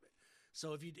Roger Rabbit.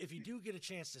 So if you do get a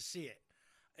chance to see it,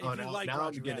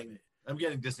 I'm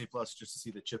getting Disney Plus just to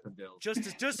see the Chippendales. Just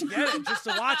to get it, just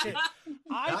to watch it.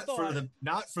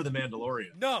 Not for the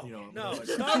Mandalorian. No.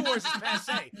 Star Wars is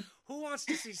passé. Who wants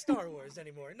to see Star Wars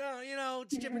anymore? No,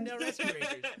 it's Chippendale Rescue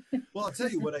Rangers. Well, I'll tell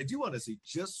you what I do want to see,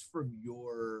 just from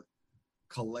your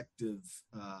collective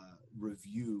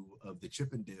review of the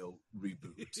Chippendale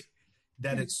reboot,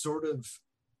 that it's sort of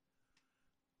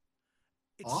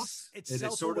off. It's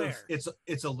self-aware.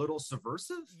 It's a little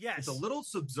subversive. Yes, it's a little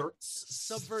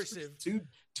subversive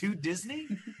to Disney.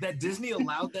 That Disney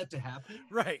allowed that to happen.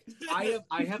 Right.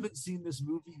 I haven't seen this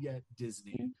movie yet,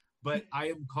 Disney, but I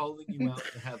am calling you out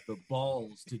to have the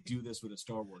balls to do this with a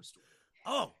Star Wars story.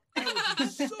 Oh, that would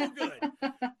be so good.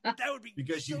 That would be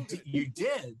because so you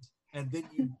did, and then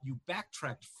you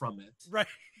backtracked from it. Right.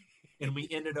 And we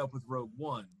ended up with Rogue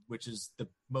One, which is the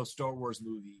most Star Wars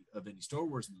movie of any Star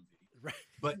Wars movie. Right.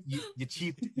 But you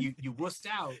wussed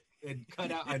out and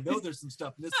cut out. I know there's some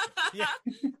stuff missing. Yeah.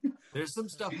 There's some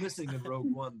stuff missing in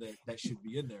Rogue One that should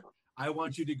be in there. I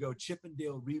want you to go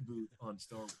Chippendale reboot on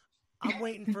Star Wars. I'm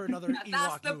waiting for another Ewok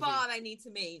That's the movie. bar I need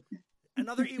to meet.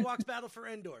 Another Ewoks Battle for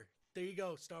Endor. There you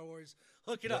go, Star Wars.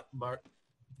 Hook it up. Mark,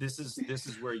 this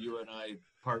is where you and I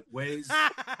part ways.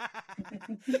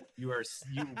 You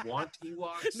want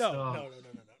Ewoks? No.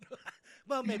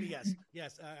 Well, maybe yes.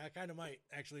 Yes, I kind of might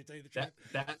actually tell you the truth.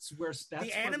 That's where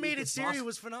the animated series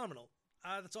was phenomenal.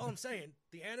 That's all I'm saying.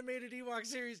 The animated Ewok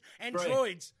series and right.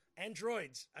 droids.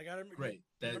 I got to great.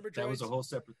 That was a whole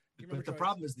separate. But the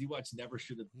problem is the Ewoks never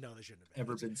should have. No, they shouldn't have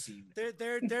ever been seen.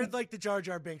 They're like the Jar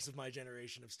Jar Binks of my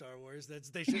generation of Star Wars.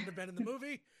 They shouldn't have been in the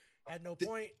movie. Had no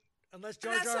point unless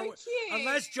Jar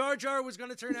Jar was going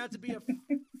to turn out to be a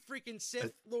freaking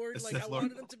Sith Lord like I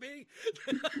wanted him to be.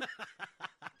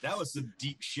 That was some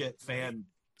deep shit fan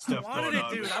stuff. I wanted it,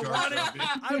 dude.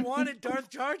 I wanted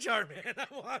Darth Jar Jar, man. I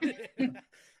wanted it.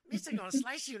 Misa gonna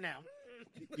slice you now.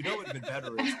 You know what would have been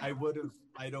better is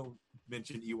I don't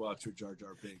mention Ewoks or Jar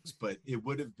Jar Binks, but it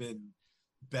would have been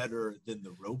better than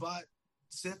the robot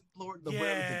Sith Lord, whatever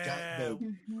the guy,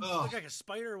 looked like a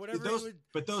spider or whatever.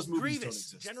 But those movies Grievous,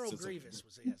 don't exist. General Grievous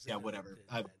was whatever.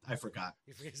 I forgot.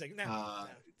 He's like,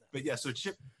 But yeah, so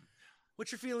Chip.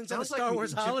 What's your feelings on the Star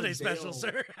Wars holiday special,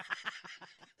 sir?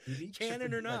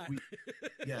 Canon or not?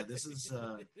 This is.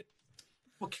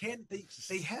 Well,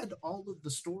 they had all of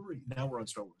the story. Now we're on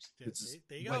Star Wars.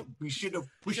 There you go. We should have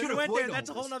went there.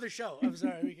 That's a whole other show. I'm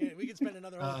sorry. We can spend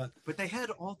another. But they had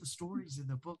all the stories in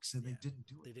the books, and they didn't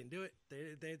do it. They didn't do it.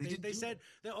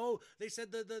 They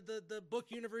said the book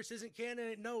universe isn't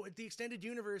canon. No, the extended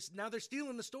universe. Now they're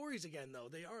stealing the stories again, though.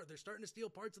 They're starting to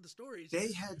steal parts of the stories.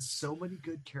 They had so many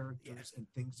good characters and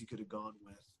things you could have gone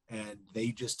with, and they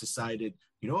just decided,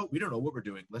 you know what? We don't know what we're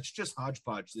doing. Let's just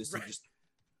hodgepodge this and just.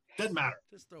 Doesn't matter.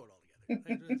 Just throw it all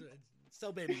together.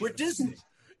 Sell baby. We're Disney.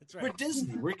 That's right. We're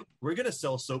Disney. We're gonna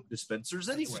sell soap dispensers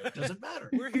anyway. It doesn't matter.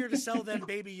 We're here to sell them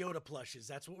Baby Yoda plushes.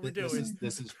 That's what we're doing.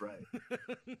 This is right.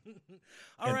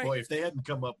 All right. Boy, if they hadn't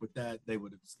come up with that, they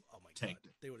would have tanked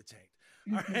it. They would have tanked.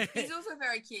 All right. He's also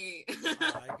very cute.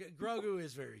 Grogu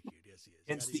is very cute. Yes, he is.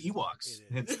 Hence the Ewoks.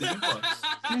 Hence the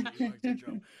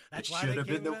Ewoks. That's why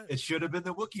it should have been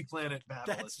the Wookiee planet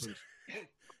battle.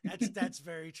 That's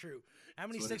very true. How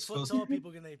many 6 foot tall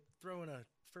people can they throw in a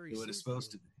furry suit? What it's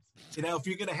supposed to be. Now, if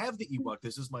you're going to have the Ewok,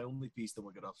 this is my only piece that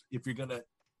we'll get off. If you're going to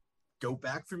go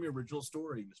back from your original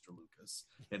story, Mr. Lucas,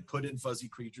 and put in fuzzy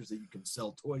creatures that you can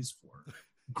sell toys for,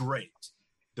 great.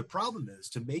 The problem is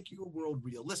to make your world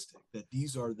realistic, that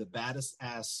these are the baddest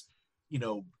ass,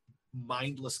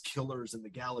 mindless killers in the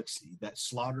galaxy that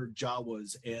slaughtered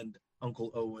Jawas and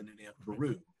Uncle Owen and Aunt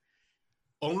Beru.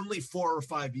 Only 4 or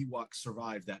 5 Ewoks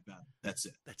survived that battle. That's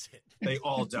it. They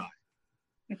all die.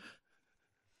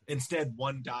 Instead,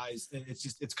 one dies, and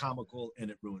it's comical, and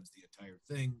it ruins the entire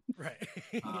thing. Right.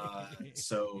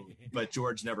 But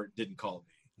George didn't call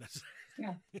me.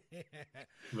 Yeah.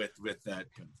 with that.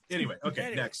 Anyway,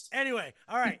 okay, next. Anyway,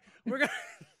 all right, we're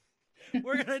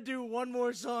gonna do one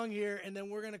more song here, and then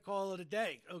we're gonna call it a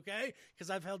day, okay? Because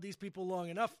I've held these people long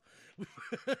enough.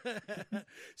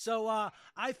 So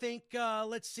I think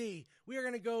let's see, we are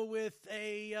gonna go with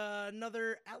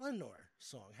another Eleanor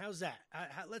song. How's that?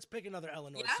 Let's pick another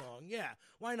Eleanor song. Yeah,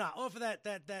 why not? Off of that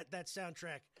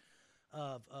soundtrack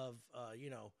of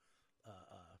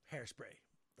Hairspray.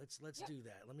 Let's do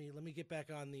that. Let me get back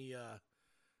on the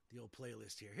old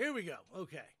playlist here. Here we go.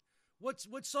 Okay.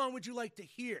 What song would you like to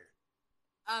hear?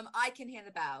 I Can Hear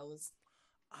the Bells.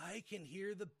 I Can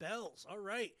Hear the Bells. All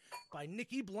right. By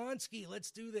Nikki Blonsky. Let's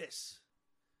do this.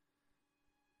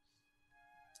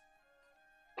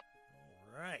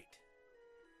 All right.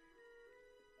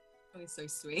 Oh, it's so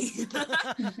sweet.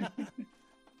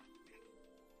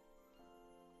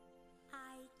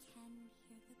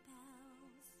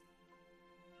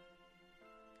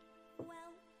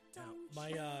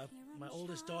 My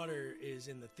oldest daughter is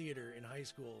in the theater in high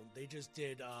school. They just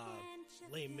did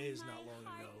Les Mis not long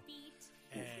ago,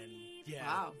 and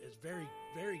it's very,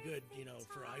 very good.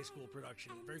 For a high school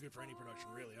production, very good for any production,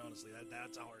 really. Honestly,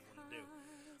 that's a hard one to do.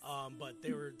 But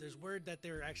there's word that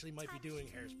they actually might be doing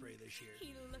Hairspray this year.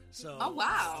 So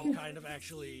I'm kind of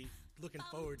actually looking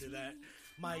forward to that.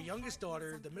 My youngest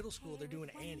daughter, the middle school, they're doing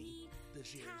Annie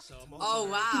this year, so I'm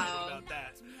also excited about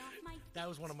that. That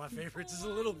was one of my favorites. It's a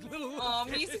little. Oh,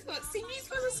 musicals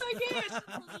are so good.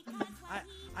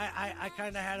 I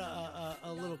kind of had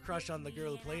a little crush on the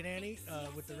girl who played Annie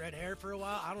with the red hair for a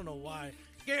while. I don't know why.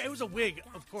 Yeah, it was a wig,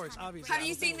 of course, obviously. Have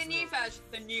you seen the newish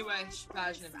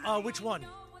version of Annie? Oh, which one?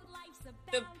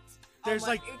 It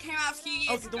came out a few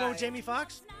years ago. The one with Jamie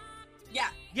Foxx? Yeah.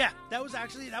 Yeah, that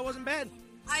wasn't bad.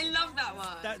 I love that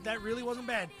one. That really wasn't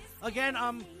bad. Again,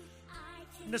 I'm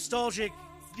nostalgic,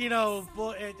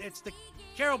 but it's the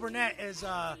Carol Burnett as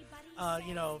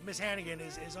Miss Hannigan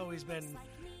has always been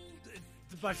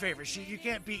my favorite. You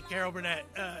can't beat Carol Burnett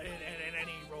in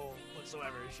any role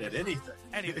whatsoever.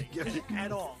 Anything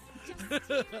at all.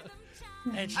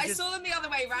 And I saw them the other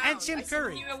way around. And Tim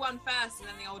Curry. I saw the newer one first, and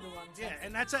then the older one. Yeah,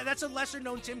 and that's a lesser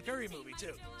known Tim Curry movie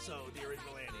too. So the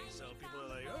original Annie. So people are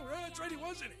like, oh, right, that's right, he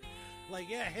was in it. Like,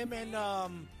 yeah, him and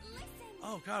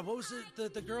oh God, what was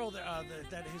the girl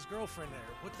that his girlfriend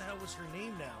there? What the hell was her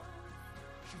name now?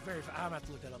 She's very. I'm gonna have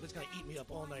to look that up. It's gonna eat me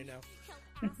up all night now.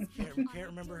 Can't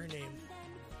remember her name.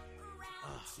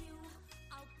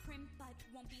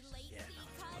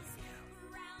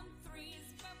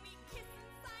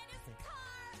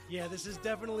 Yeah, this is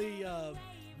definitely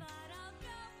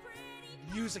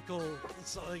musical.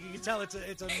 So, like, you can tell it's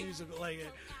a musical. Like,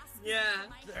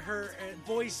 her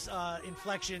voice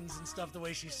inflections and stuff, the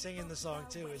way she's singing the song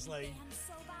too, is like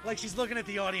she's looking at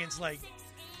the audience, like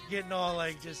getting all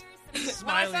like just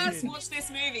smiling. When I first watched this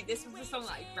movie, this was the song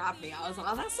that grabbed me. I was like,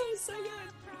 oh, that song is so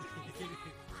good.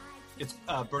 It's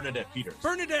Bernadette Peters.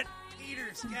 Bernadette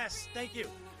Peters, yes, thank you.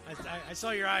 I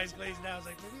saw your eyes glazing out. I was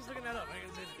like, maybe he's looking that up.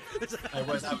 I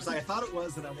was like, I thought it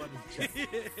was, and I wanted to check.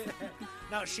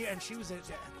 No, she was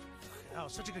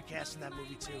such a good cast in that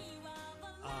movie too.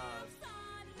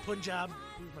 Punjab,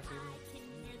 who's my favorite?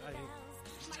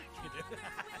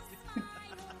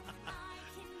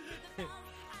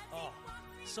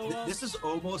 This is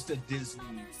almost a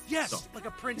Disney song. Like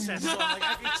a princess song. Like,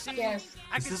 I can see. Yes.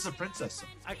 This is a princess song.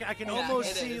 I can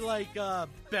almost see like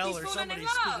Belle or somebody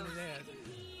screaming in.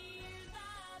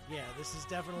 Yeah, this is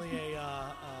definitely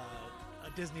a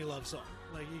Disney love song.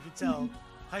 Like, you can tell,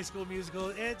 High School Musical.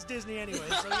 It's Disney anyway,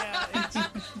 so yeah.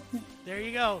 There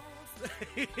you go.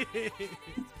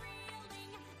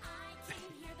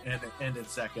 and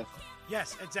it's Zac Efron.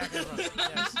 Yes, exactly.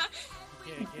 Yes.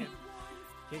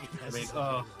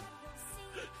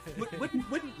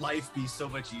 Wouldn't life be so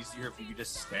much easier if you could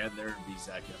just stand there and be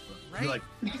Zac Efron? Right? You're like,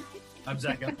 I'm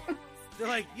Zac Efron. They're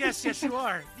like, yes, you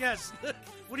are. Yes.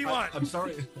 What do you want? I'm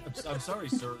sorry. I'm sorry,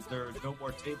 sir. There are no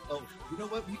more table. Oh, you know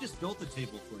what? We just built a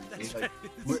table for you. That's like,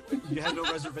 right. You had no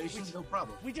reservations? No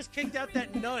problem. We just kicked out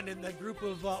that nun in the group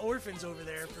of orphans over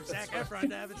there for Zac Efron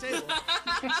to have a table.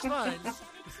 It's fine.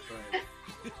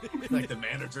 Right. Like the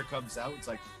manager comes out. It's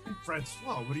like,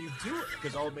 Francois, what are you doing?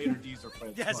 Because all maitre d's are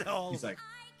Francois. Yes, all.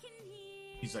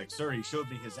 He's like, sir, he showed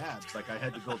me his abs. Like I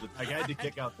had to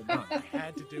kick out the nun. I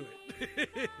had to do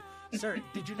it. Sir,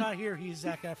 did you not hear he's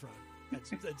Zac Efron?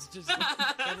 That's just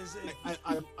that is it.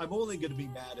 I'm only going to be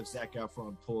mad if Zac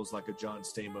Efron pulls like a John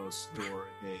Stamos or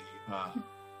a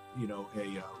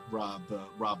Rob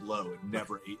Lowe and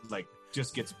never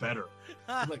just gets better.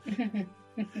 Like,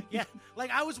 yeah,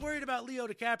 like I was worried about Leo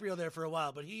DiCaprio there for a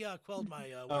while, but he quelled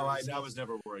my. I was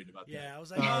never worried about that. Yeah, I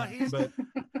was like, he's. But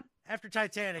after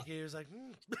Titanic, he was like.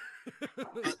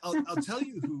 I'll tell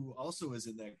you who also is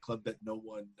in that club that no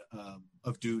one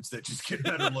of dudes that just get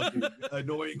better looking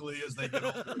annoyingly as they get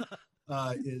older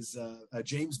is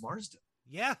James Marsden.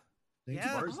 Yeah. James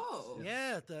Marsden.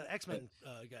 Yeah, the X-Men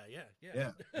guy.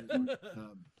 Yeah.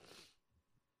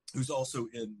 Who's also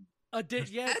in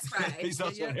Hairspray. He's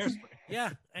also in Hairspray.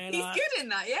 Yeah, and he's good in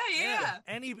that. Yeah.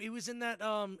 And he was in that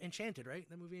Enchanted, right?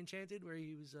 The movie Enchanted, where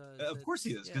he was. Of course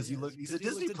he is, because he's a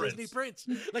Disney prince. Disney prince,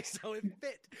 like so it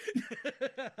fit.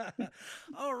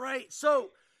 All right, so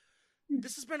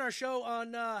this has been our show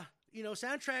on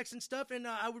soundtracks and stuff, and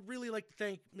I would really like to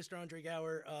thank Mr. Andre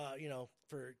Gower,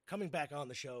 for coming back on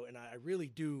the show, and I really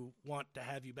do want to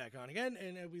have you back on again,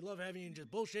 and we love having you and just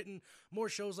bullshitting more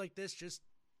shows like this, just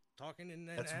talking and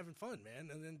having fun, man.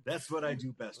 And then that's what I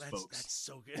do best, folks. That's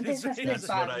so good. That's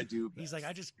what I do best. He's like,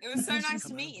 it was so nice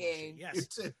to meet you.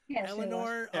 Yes,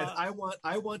 Eleanor. And I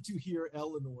want to hear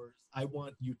Eleanor's. I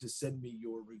want you to send me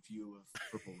your review of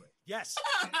Purple Rain. Yes.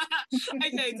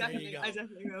 Okay, definitely. I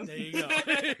definitely will. There you go.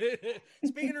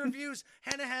 Speaking of reviews,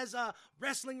 Hannah has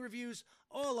wrestling reviews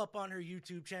all up on her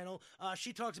YouTube channel.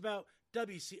 She talks about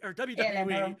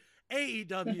WWE.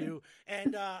 AEW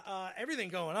and everything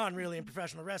going on really in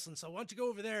professional wrestling. So why don't you go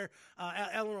over there,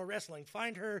 Eleanor Wrestling,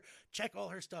 find her, check all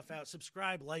her stuff out,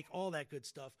 subscribe, like all that good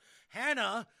stuff.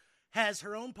 Hannah has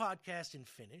her own podcast in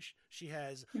Finnish. She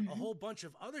has a whole bunch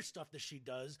of other stuff that she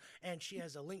does, and she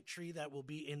has a link tree that will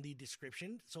be in the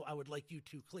description. So I would like you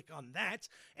to click on that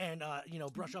and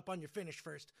brush up on your Finnish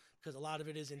first, because a lot of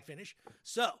it is in Finnish.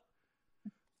 So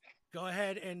go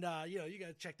ahead and, you got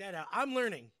to check that out. I'm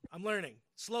learning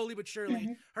slowly but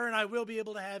surely. Her and I will be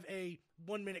able to have a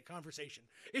 1-minute conversation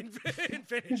in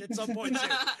Finnish at some point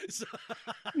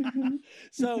soon.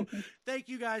 So thank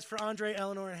you guys for Andre,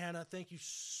 Eleanor, and Hannah. Thank you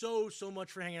so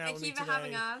much for hanging out with me today. Thank you for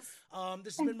having us.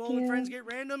 This has been Mole and Friends Get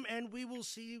Random, and we will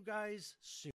see you guys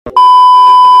soon.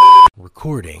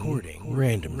 Recording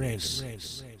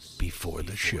randomness before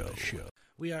the show.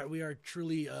 We are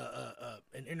truly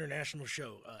an international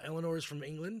show. Eleanor is from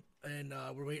England, and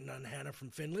we're waiting on Hannah from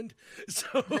Finland.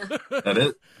 So that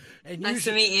is. And nice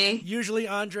to meet you. Usually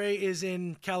Andre is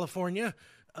in California,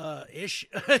 ish,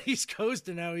 East Coast,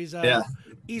 and now he's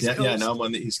East Coast. Yeah, now I'm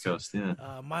on the East Coast. Yeah,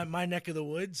 my neck of the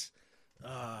woods.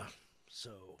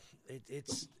 So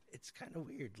it's kind of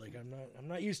weird. Like I'm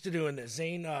not used to doing this.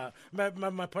 Zane,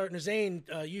 my partner Zane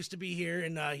used to be here,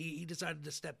 and he decided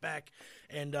to step back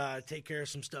and take care of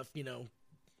some stuff,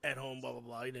 at home. Blah blah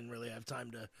blah. He didn't really have time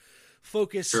to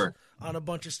focus on a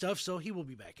bunch of stuff, so he will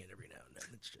be back in every now and then.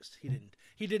 It's just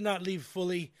he did not leave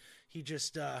fully. He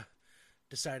just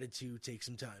decided to take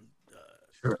some time.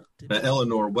 Sure.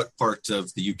 Eleanor, what part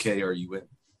of the UK are you in?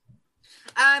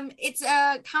 It's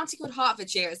a county called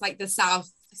Hertfordshire. It's like the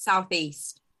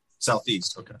southeast.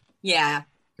 Southeast, okay. Yeah.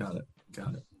 Got it.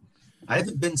 I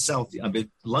haven't been south. I've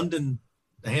been London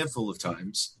a handful of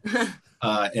times,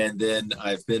 and then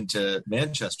I've been to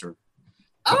Manchester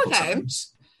a couple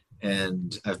times,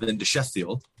 and I've been to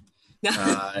Sheffield,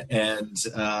 and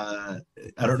I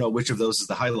don't know which of those is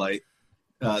the highlight.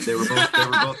 They were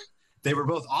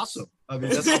both awesome. I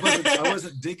mean, I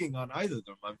wasn't digging on either of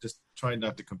them. I'm just trying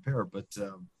not to compare, but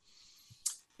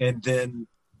and then.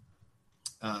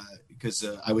 Because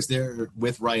I was there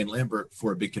with Ryan Lambert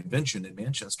for a big convention in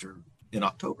Manchester in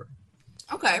October.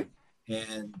 Okay.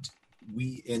 And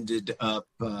we ended up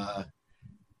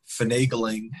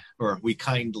finagling, or we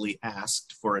kindly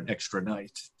asked for an extra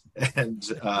night. And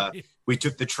we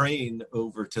took the train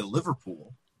over to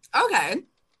Liverpool. Okay.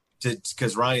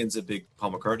 Because Ryan's a big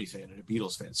Paul McCartney fan and a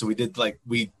Beatles fan. So we did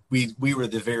we were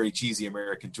the very cheesy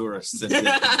American tourists. And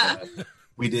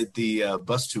we did the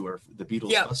bus tour, the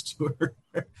Beatles bus tour,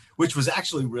 which was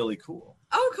actually really cool.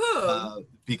 Oh, cool.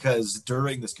 Because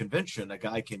during this convention, a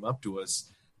guy came up to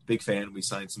us, big fan. We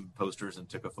signed some posters and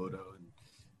took a photo.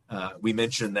 And we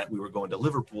mentioned that we were going to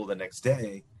Liverpool the next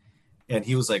day. And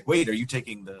he was like, wait, you're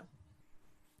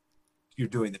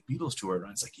doing the Beatles tour? And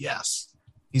I was like, yes.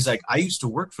 He's like, I used to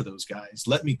work for those guys.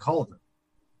 Let me call them.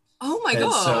 Oh my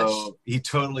gosh. So he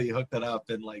totally hooked it up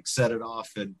and set it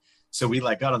off. And so we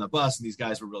got on the bus, and these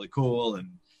guys were really cool,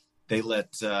 and they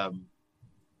let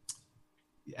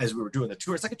as we were doing the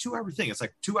tour, it's like a 2-hour thing. It's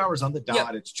like 2 hours on the dot.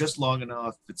 Yep. It's just long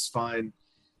enough. It's fine.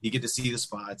 You get to see the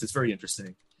spots. It's very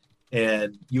interesting.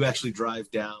 And you actually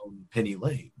drive down Penny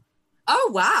Lane.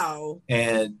 Oh, wow.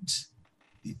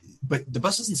 But the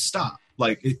bus doesn't stop.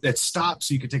 Like it stops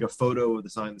so you can take a photo of the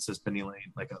sign that says Penny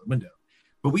Lane, like out the window.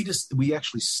 But we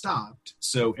actually stopped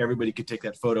so everybody could take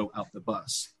that photo out the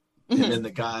bus. Mm-hmm. And then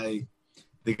the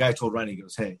guy told Ryan, he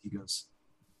goes,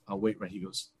 I'll wait, right? He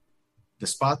goes, the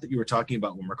spot that you were talking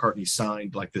about when McCartney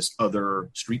signed like this other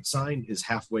street sign is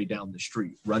halfway down the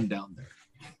street. Run down there.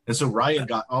 And so Ryan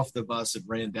got off the bus and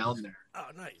ran down there. Oh,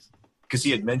 nice. Because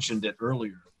he had mentioned it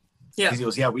earlier. Yeah. He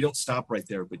goes, yeah, we don't stop right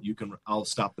there, but I'll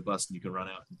stop the bus and you can run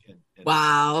out. And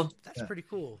wow. That's pretty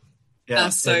cool. Yeah.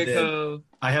 That's so cool.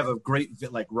 I have a great,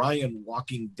 like Ryan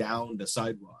walking down the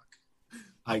sidewalk.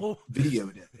 I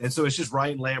videoed it. And so it's just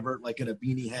Ryan Lambert, like in a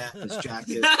beanie hat, and his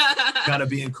jacket, kind of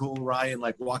being cool. Ryan,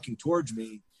 like walking towards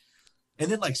me. And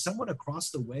then like someone across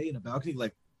the way in a balcony,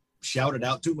 like shouted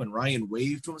out to him and Ryan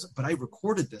waved to him. But I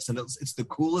recorded this and it's the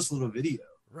coolest little video.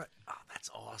 Right. Oh, that's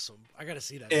awesome. I got to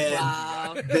see that. And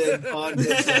wow. Then on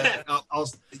his,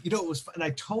 it was fun. And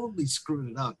I totally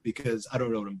screwed it up because I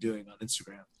don't know what I'm doing on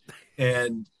Instagram.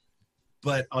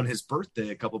 But on his birthday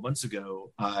a couple months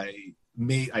ago, I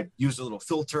used a little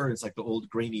filter. It's like the old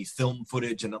grainy film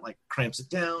footage and it like cramps it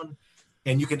down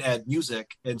and you can add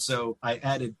music. And so I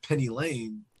added Penny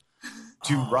Lane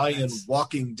to Ryan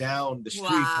walking down the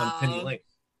street on Penny Lane.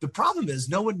 The problem is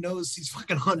no one knows he's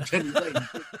fucking on Penny Lane.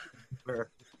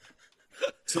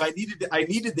 So I needed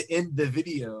to end the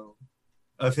video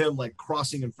of him like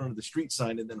crossing in front of the street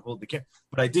sign and then hold the camera,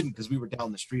 but I didn't because we were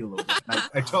down the street a little bit.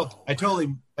 I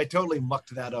totally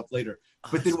mucked that up later.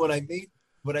 But then when I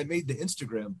made the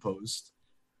Instagram post,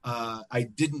 I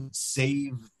didn't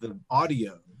save the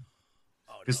audio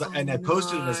and I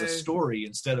posted it as a story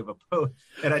instead of a post,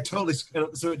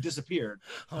 and so it disappeared.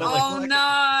 And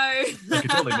I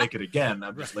could totally make it again.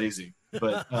 I'm just lazy,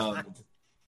 but